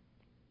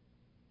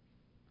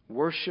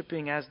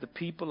 Worshiping as the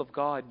people of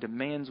God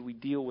demands we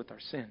deal with our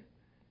sin.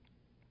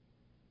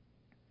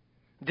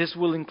 This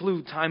will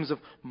include times of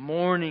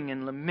mourning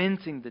and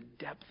lamenting the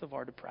depth of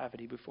our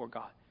depravity before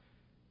God.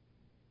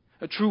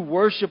 A true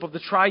worship of the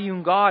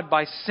triune God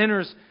by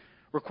sinners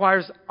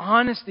requires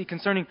honesty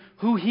concerning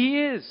who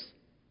He is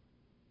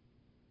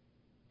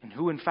and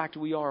who in fact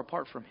we are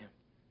apart from Him.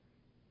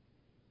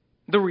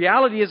 The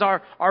reality is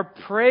our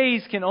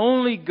praise can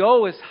only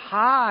go as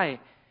high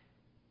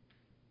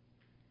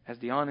as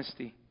the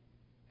honesty,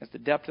 as the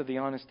depth of the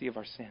honesty of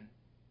our sin.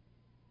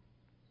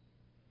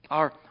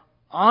 Our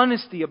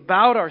honesty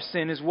about our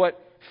sin is what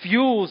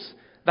fuels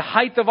the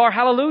height of our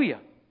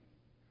hallelujah.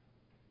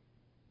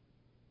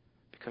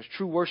 Because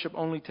true worship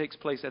only takes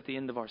place at the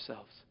end of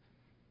ourselves.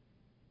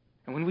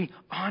 And when we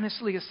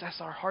honestly assess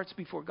our hearts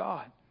before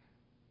God,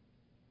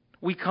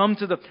 we come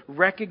to the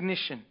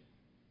recognition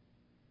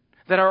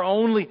that our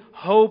only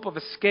hope of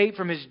escape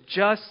from His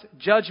just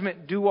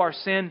judgment due our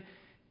sin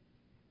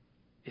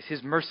is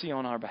His mercy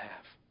on our behalf,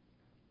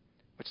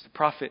 which the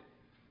prophet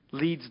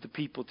leads the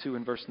people to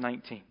in verse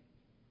 19.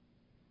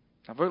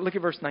 Now look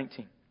at verse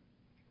 19.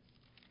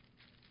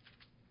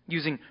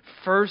 Using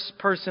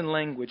first-person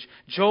language,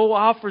 Joel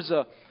offers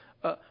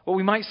what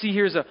we might see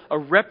here is a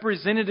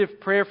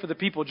representative prayer for the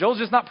people. Joel's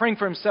just not praying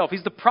for himself.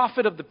 He's the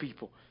prophet of the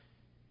people.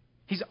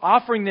 He's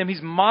offering them,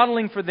 he's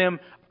modeling for them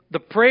the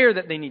prayer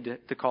that they need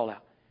to call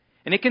out.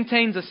 And it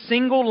contains a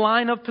single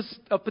line of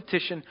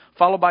petition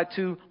followed by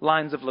two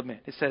lines of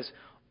lament. It says,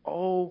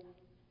 "Oh,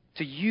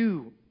 to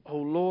you, O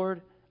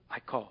Lord, I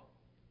call.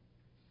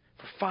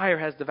 For fire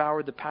has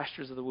devoured the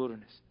pastures of the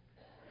wilderness,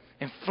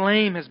 and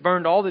flame has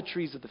burned all the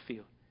trees of the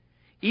field.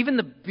 Even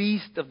the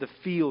beasts of the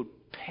field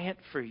pant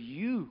for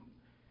you,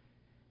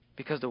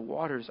 because the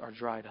waters are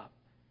dried up,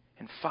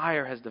 and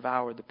fire has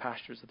devoured the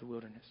pastures of the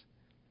wilderness."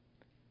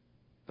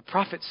 The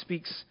prophet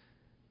speaks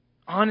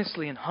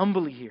honestly and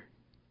humbly here.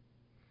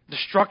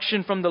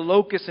 Destruction from the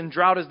locust and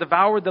drought has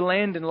devoured the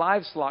land and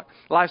livestock,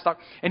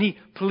 and he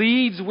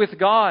pleads with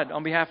God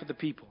on behalf of the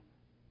people.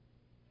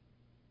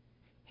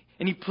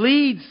 And he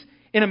pleads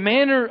in a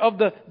manner of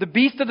the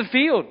beast of the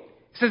field.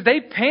 He says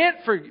they pant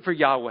for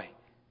Yahweh.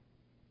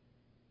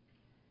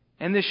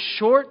 And this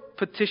short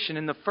petition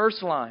in the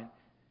first line,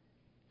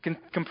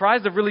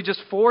 comprised of really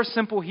just 4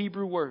 simple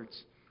Hebrew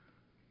words,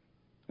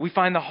 we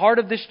find the heart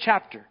of this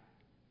chapter.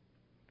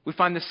 We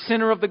find the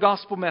center of the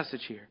gospel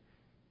message here.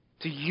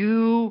 To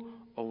you,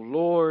 O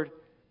Lord,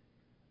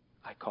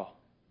 I call.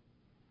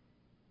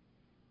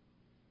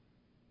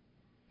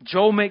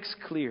 Joel makes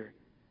clear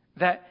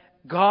that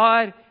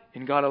God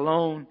and God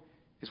alone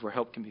is where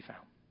help can be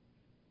found.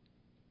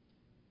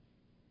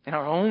 And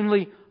our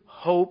only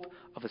hope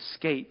of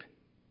escape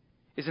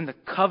is in the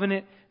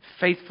covenant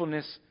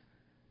faithfulness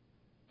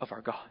of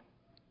our God,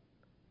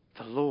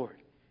 the Lord,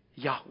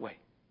 Yahweh.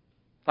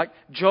 Like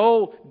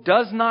Joel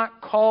does not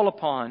call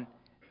upon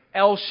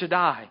El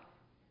Shaddai,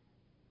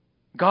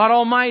 God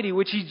Almighty,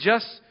 which he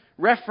just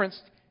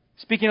referenced,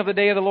 speaking of the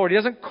day of the Lord. He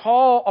doesn't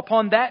call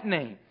upon that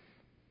name.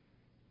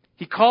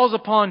 He calls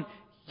upon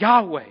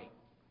Yahweh,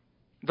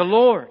 the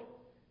Lord,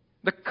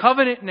 the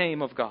covenant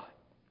name of God.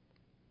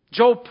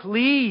 Joel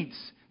pleads.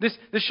 This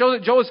shows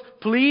that Joel is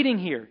pleading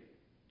here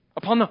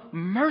upon the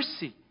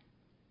mercy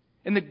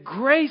and the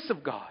grace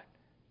of God,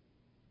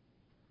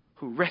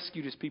 who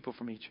rescued His people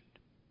from Egypt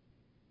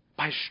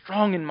by His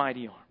strong and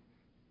mighty arm.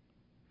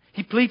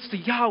 He pleads to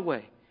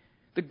Yahweh,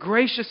 the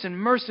gracious and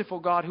merciful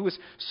God, who is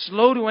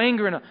slow to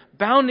anger and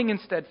abounding in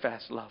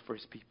steadfast love for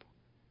His people.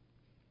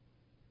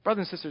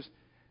 Brothers and sisters,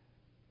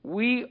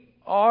 we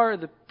are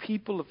the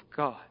people of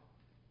God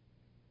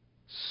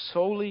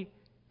solely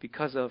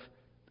because of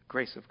the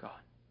grace of God.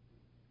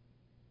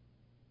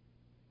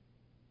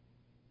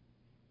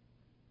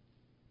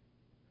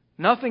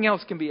 Nothing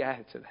else can be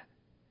added to that.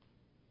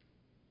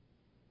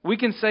 We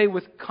can say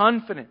with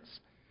confidence,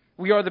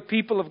 we are the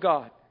people of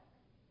God,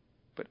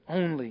 but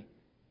only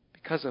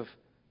because of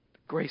the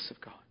grace of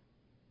God.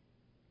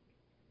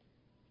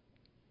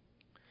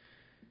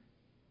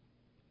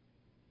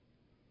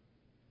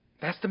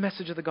 That's the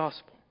message of the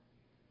gospel.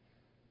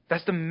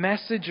 That's the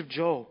message of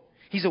Joel.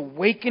 He's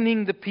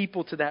awakening the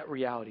people to that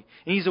reality.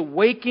 And He's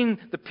awakening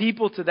the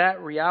people to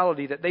that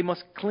reality that they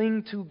must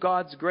cling to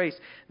God's grace.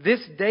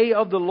 This day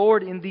of the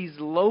Lord in these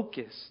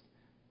locusts,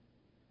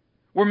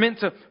 we're meant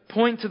to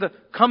point to the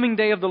coming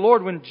day of the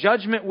Lord when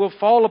judgment will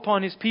fall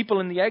upon His people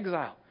in the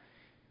exile.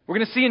 We're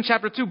going to see in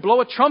chapter 2,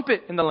 blow a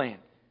trumpet in the land.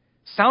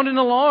 Sound an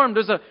alarm.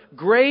 There's a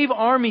grave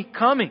army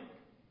coming.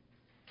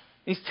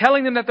 He's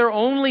telling them that their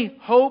only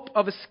hope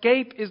of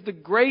escape is the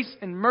grace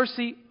and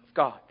mercy of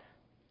God.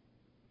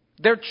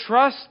 Their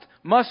trust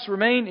must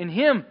remain in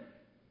Him.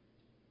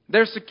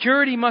 Their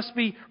security must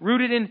be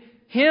rooted in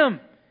Him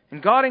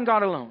and God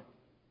alone.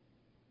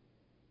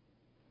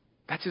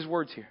 That's His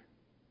words here.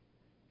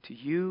 To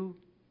you,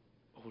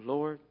 O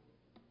Lord,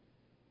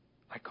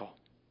 I call.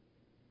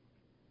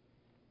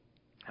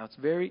 Now it's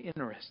very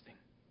interesting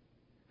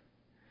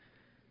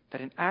that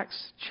in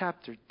Acts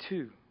chapter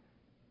 2,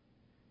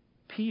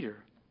 Peter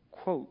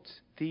quotes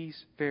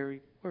these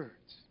very words.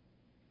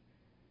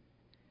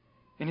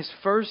 In his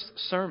first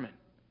sermon,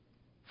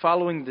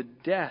 following the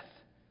death,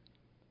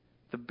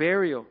 the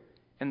burial,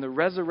 and the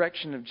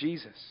resurrection of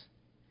Jesus,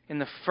 in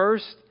the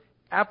first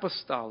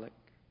apostolic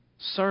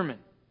sermon,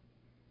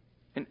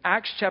 in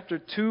Acts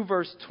chapter 2,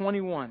 verse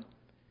 21,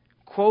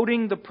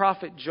 quoting the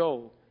prophet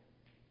Joel,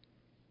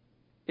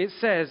 it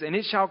says, "And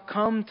it shall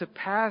come to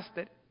pass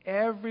that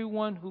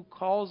everyone who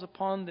calls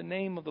upon the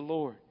name of the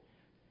Lord."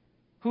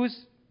 Who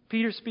is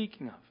Peter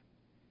speaking of?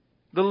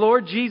 The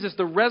Lord Jesus,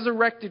 the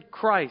resurrected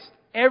Christ.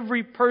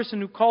 Every person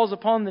who calls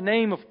upon the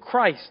name of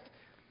Christ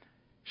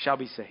shall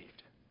be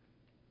saved.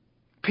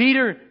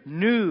 Peter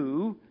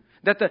knew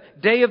that the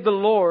day of the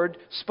Lord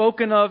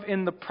spoken of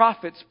in the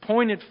prophets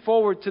pointed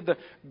forward to the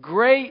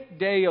great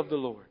day of the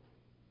Lord,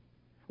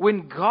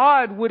 when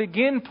God would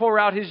again pour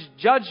out His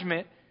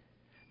judgment,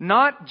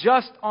 not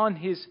just on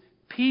His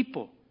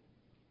people,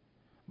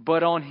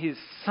 but on His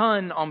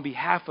Son on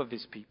behalf of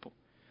His people.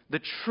 The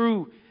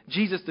true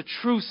Jesus, the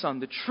true Son,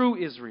 the true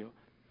Israel.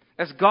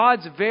 As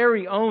God's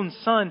very own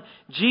Son,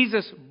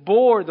 Jesus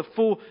bore the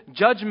full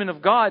judgment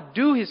of God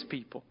due His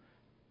people.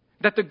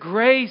 That the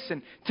grace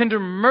and tender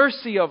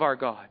mercy of our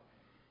God,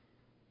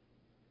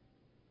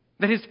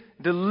 that His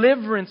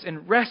deliverance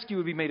and rescue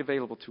would be made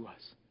available to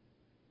us.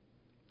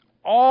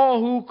 All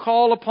who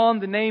call upon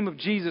the name of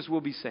Jesus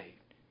will be saved.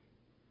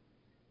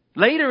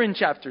 Later in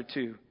chapter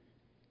 2,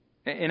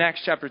 in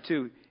Acts chapter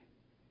 2,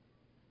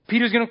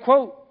 Peter's going to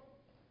quote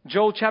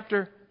Joel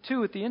chapter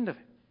 2 at the end of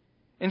it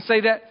and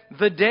say that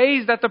the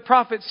days that the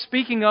prophet's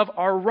speaking of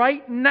are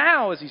right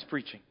now as he's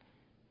preaching.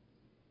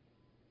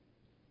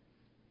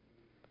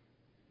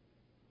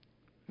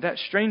 That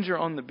stranger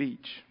on the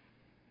beach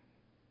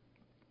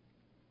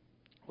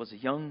was a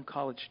young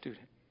college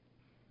student.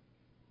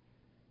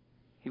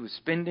 He was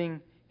spending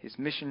his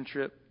mission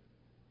trip,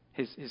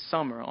 his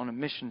summer on a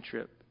mission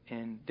trip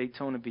in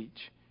Daytona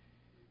Beach,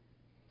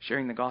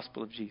 sharing the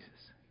gospel of Jesus.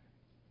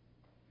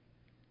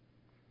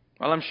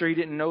 While I'm sure he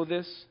didn't know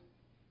this,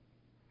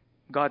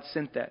 God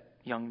sent that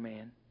young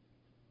man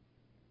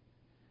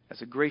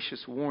as a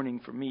gracious warning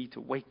for me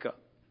to wake up.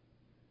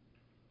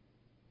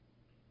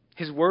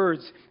 His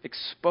words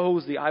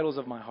exposed the idols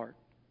of my heart,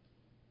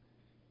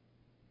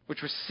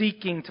 which were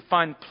seeking to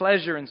find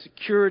pleasure and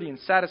security and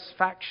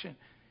satisfaction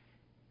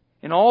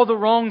in all the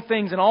wrong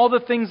things and all the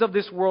things of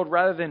this world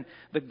rather than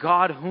the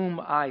God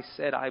whom I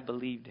said I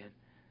believed in.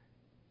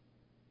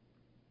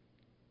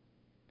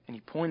 And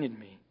he pointed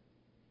me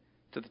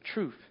to the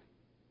truth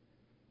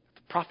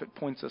that the prophet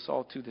points us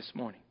all to this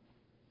morning.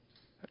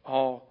 That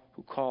all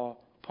who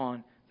call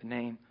upon the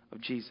name of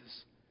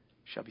Jesus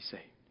shall be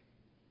saved.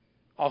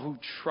 All who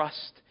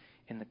trust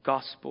in the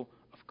gospel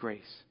of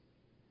grace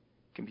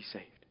can be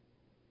saved.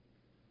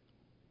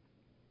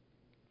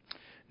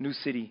 New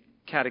City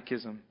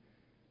Catechism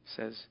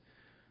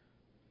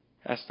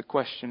asks the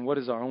question, what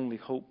is our only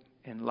hope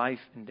in life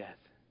and death?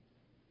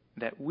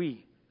 That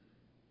we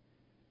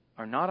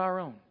are not our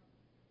own,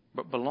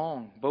 but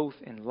belong both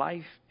in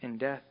life and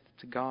death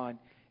to God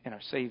and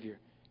our Savior,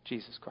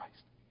 Jesus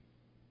Christ.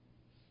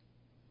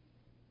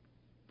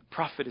 The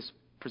prophet is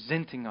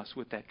presenting us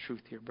with that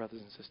truth here,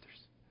 brothers and sisters.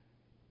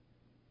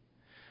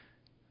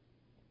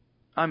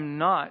 I'm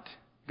not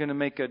going to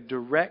make a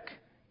direct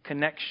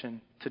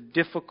connection to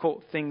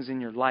difficult things in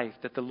your life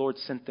that the Lord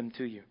sent them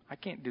to you. I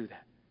can't do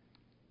that.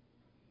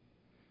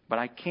 But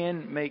I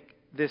can make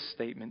this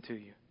statement to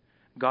you.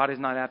 God is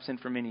not absent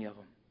from any of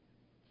them.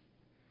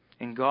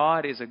 And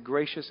God is a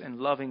gracious and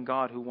loving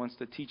God who wants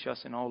to teach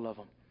us in all of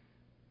them.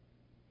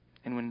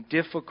 And when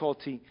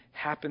difficulty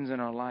happens in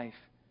our life,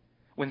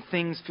 when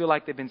things feel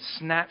like they've been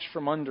snatched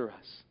from under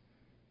us,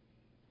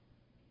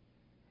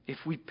 if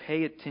we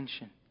pay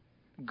attention,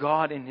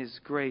 God in His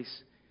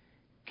grace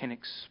can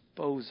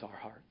expose our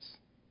hearts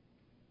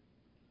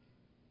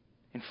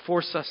and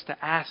force us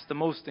to ask the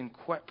most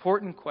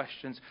important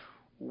questions.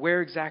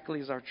 Where exactly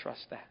is our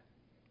trust at?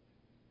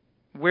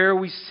 Where are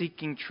we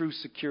seeking true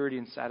security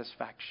and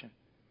satisfaction?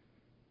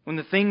 When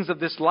the things of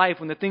this life,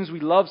 when the things we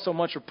love so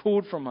much are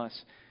pulled from us,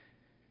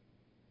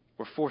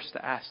 we're forced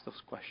to ask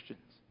those questions.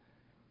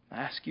 I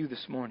ask you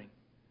this morning,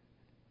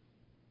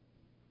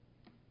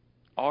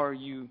 are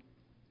you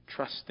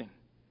trusting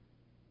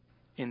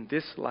in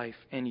this life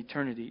and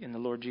eternity in the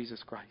Lord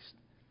Jesus Christ?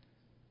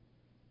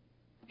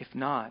 If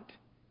not,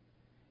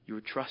 you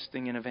are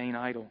trusting in a vain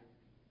idol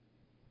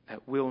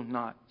that will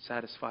not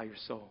satisfy your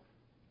soul.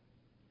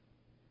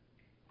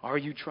 Are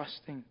you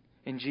trusting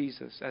in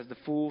Jesus as the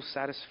full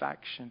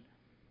satisfaction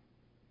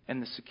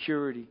and the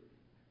security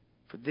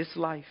for this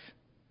life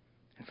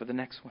and for the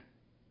next one?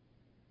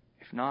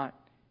 If not,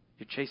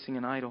 you're chasing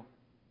an idol,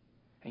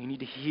 and you need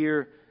to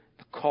hear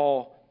the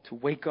call to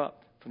wake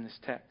up from this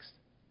text.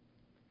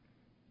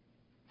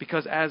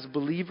 Because as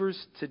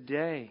believers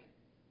today,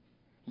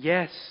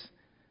 yes,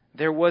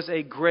 there was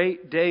a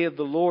great day of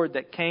the Lord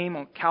that came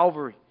on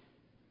Calvary,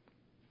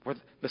 where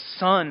the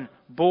Son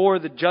bore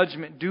the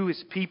judgment due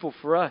His people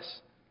for us.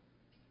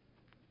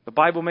 The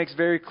Bible makes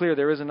very clear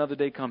there is another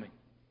day coming.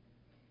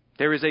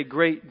 There is a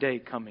great day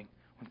coming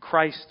when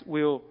Christ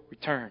will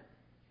return.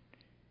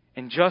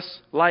 And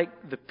just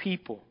like the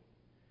people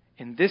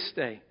in this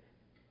day,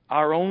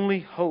 our only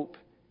hope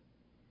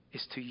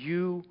is to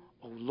You,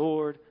 O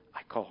Lord,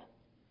 I call.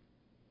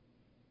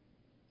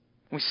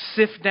 We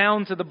sift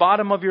down to the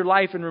bottom of your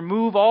life and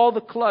remove all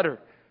the clutter.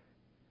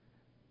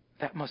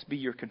 That must be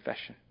your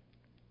confession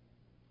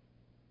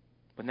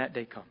when that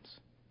day comes.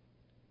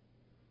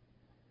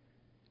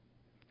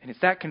 And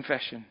it's that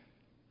confession,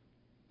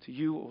 to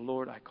You, O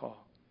Lord, I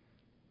call,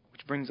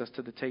 which brings us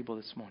to the table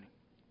this morning.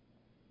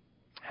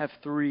 I have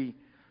 3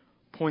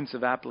 points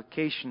of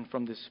application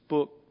from this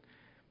book.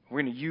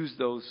 We're going to use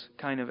those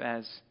kind of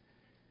as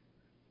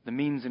the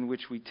means in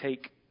which we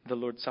take the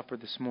Lord's Supper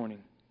this morning.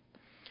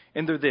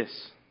 And they're this.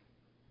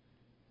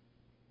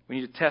 We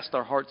need to test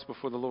our hearts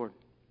before the Lord.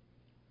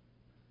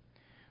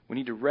 We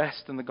need to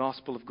rest in the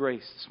gospel of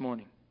grace this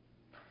morning.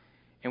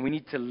 And we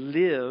need to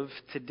live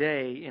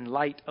today in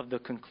light of the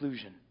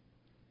conclusion.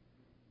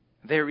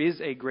 There is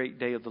a great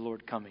day of the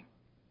Lord coming.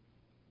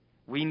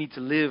 We need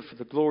to live for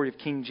the glory of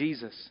King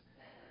Jesus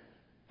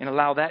and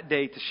allow that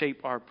day to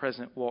shape our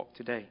present walk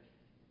today.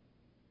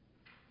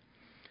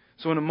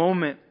 So in a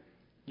moment,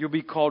 you'll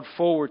be called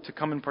forward to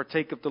come and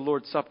partake of the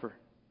Lord's Supper.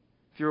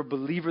 If you're a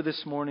believer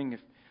this morning,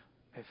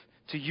 if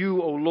to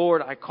You, O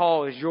Lord, I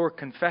call as your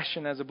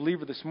confession as a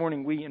believer this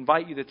morning, we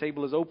invite you. The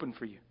table is open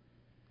for you.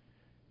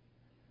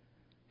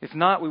 If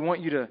not, we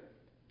want you to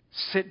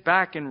sit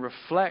back and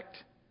reflect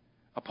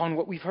upon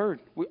what we've heard.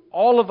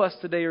 All of us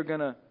today are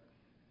going to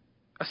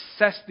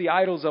assess the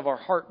idols of our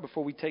heart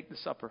before we take the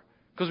supper,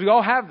 because we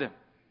all have them.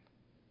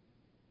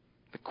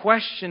 The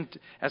question,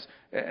 as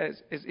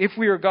if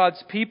we are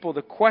God's people,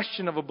 the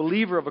question of a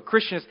believer, of a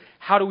Christian, is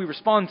how do we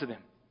respond to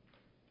them?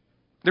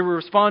 Do we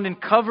respond in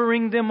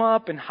covering them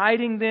up and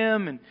hiding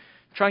them and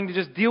trying to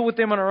just deal with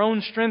them on our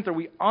own strength, or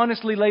we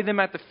honestly lay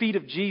them at the feet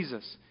of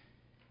Jesus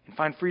and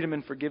find freedom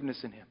and forgiveness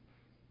in Him?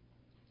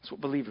 That's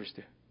what believers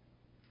do.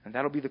 And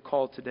that'll be the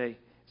call today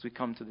as we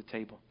come to the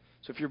table.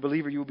 So if you're a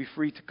believer, you will be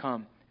free to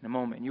come in a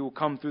moment. And you will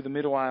come through the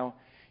middle aisle.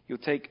 You'll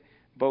take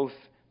both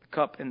the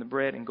cup and the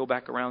bread and go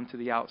back around to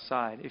the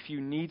outside. If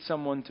you need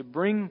someone to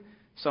bring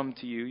some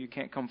to you, you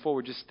can't come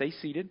forward. Just stay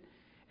seated,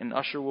 and an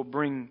usher will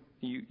bring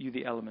you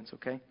the elements,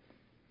 okay?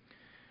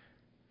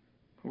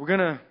 We're going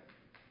to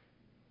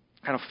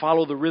kind of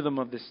follow the rhythm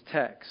of this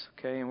text,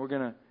 okay? And we're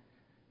going to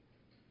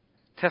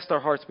test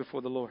our hearts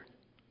before the Lord.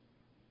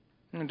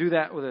 I'm going to do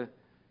that with a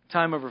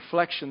time of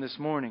reflection this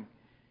morning,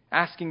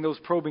 asking those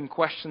probing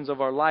questions of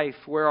our life,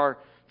 where our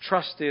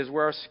trust is,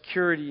 where our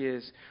security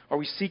is. Are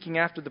we seeking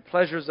after the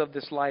pleasures of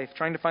this life,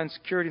 trying to find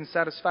security and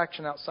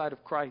satisfaction outside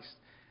of Christ?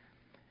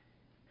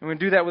 And we're going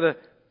to do that with a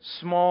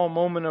small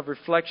moment of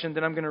reflection.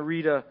 Then I'm going to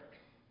read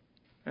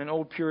an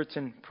old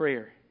Puritan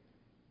prayer.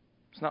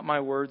 It's not my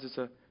words, it's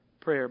a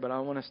prayer, but I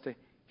want us to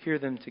hear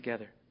them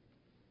together.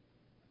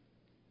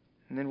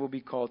 And then we'll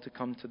be called to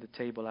come to the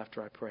table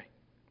after I pray.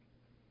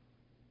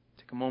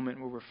 Take a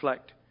moment, we'll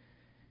reflect,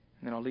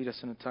 and then I'll lead us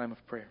in a time of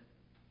prayer.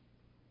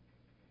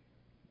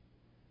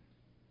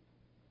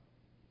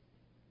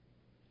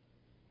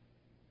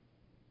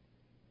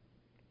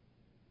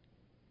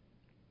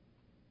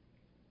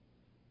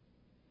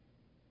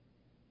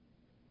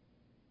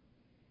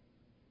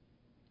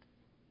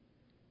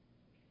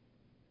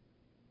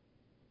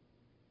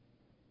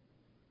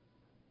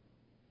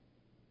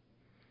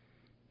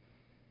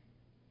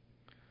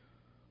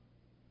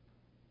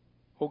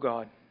 O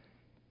God,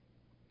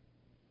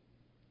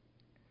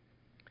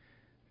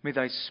 may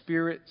Thy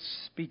Spirit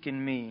speak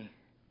in me,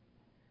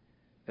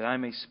 that I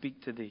may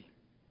speak to Thee.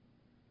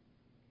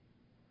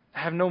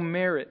 I have no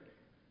merit.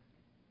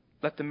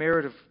 Let the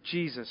merit of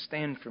Jesus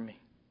stand for me.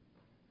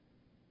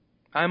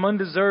 I am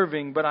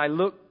undeserving, but I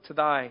look to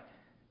thy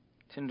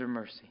tender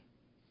mercy.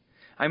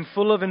 I am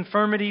full of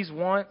infirmities,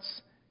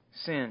 wants,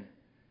 sin.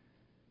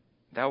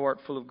 Thou art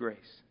full of grace.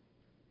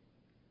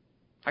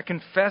 I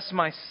confess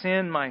my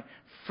sin, my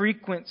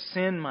frequent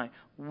sin, my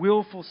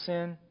willful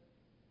sin.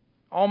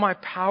 All my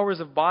powers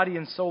of body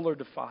and soul are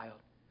defiled.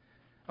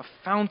 A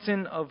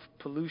fountain of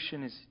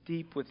pollution is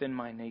deep within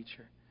my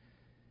nature.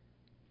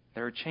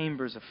 There are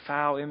chambers of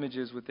foul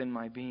images within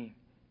my being.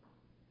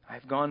 I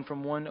have gone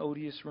from one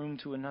odious room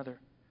to another,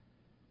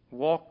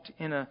 walked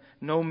in a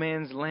no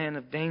man's land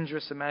of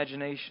dangerous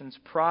imaginations,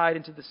 pried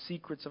into the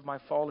secrets of my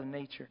fallen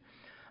nature.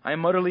 I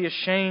am utterly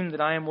ashamed that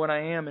I am what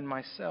I am in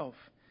myself.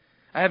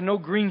 I have no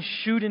green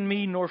shoot in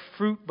me, nor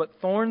fruit, but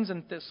thorns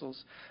and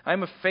thistles. I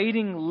am a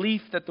fading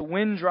leaf that the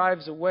wind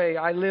drives away.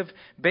 I live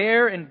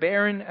bare and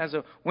barren as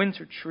a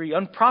winter tree,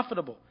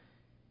 unprofitable,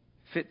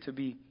 fit to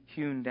be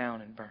hewn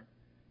down and burnt.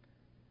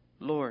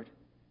 Lord,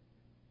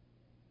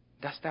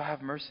 dost thou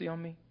have mercy on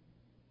me?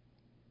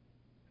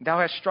 Thou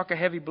hast struck a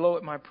heavy blow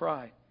at my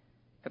pride,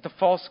 at the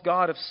false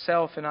god of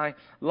self, and I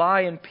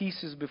lie in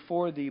pieces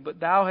before thee. But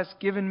thou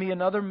hast given me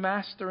another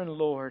master and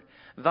Lord,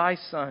 thy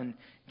Son,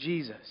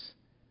 Jesus.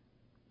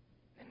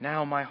 And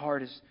now my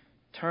heart is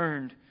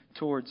turned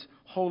towards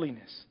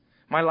holiness.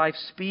 My life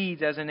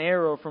speeds as an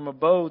arrow from a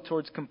bow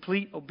towards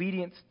complete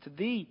obedience to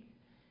thee.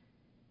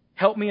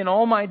 Help me in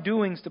all my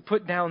doings to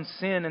put down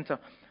sin and to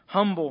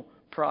humble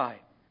pride.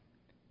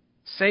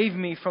 Save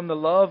me from the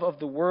love of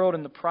the world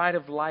and the pride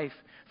of life,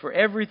 for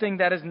everything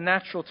that is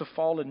natural to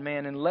fallen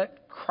man, and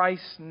let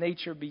Christ's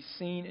nature be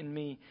seen in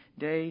me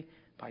day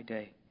by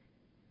day.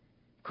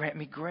 Grant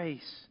me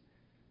grace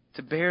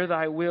to bear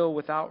thy will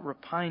without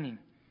repining,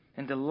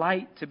 and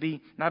delight to be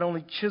not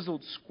only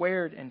chiseled,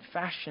 squared, and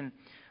fashioned,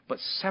 but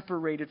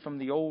separated from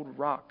the old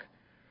rock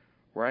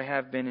where I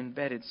have been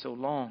embedded so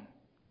long,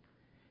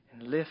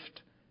 and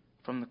lift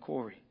from the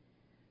quarry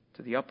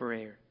to the upper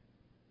air,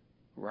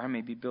 where I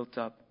may be built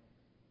up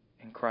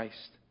in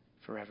Christ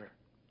forever.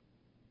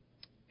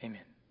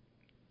 Amen.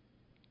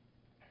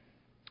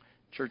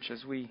 Church,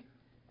 as we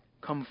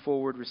come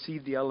forward,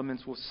 receive the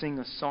elements, we'll sing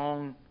a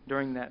song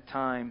during that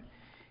time,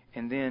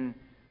 and then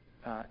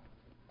I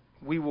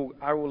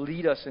will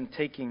lead us in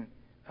taking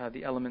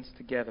the elements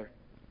together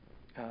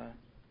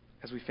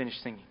as we finish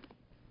singing.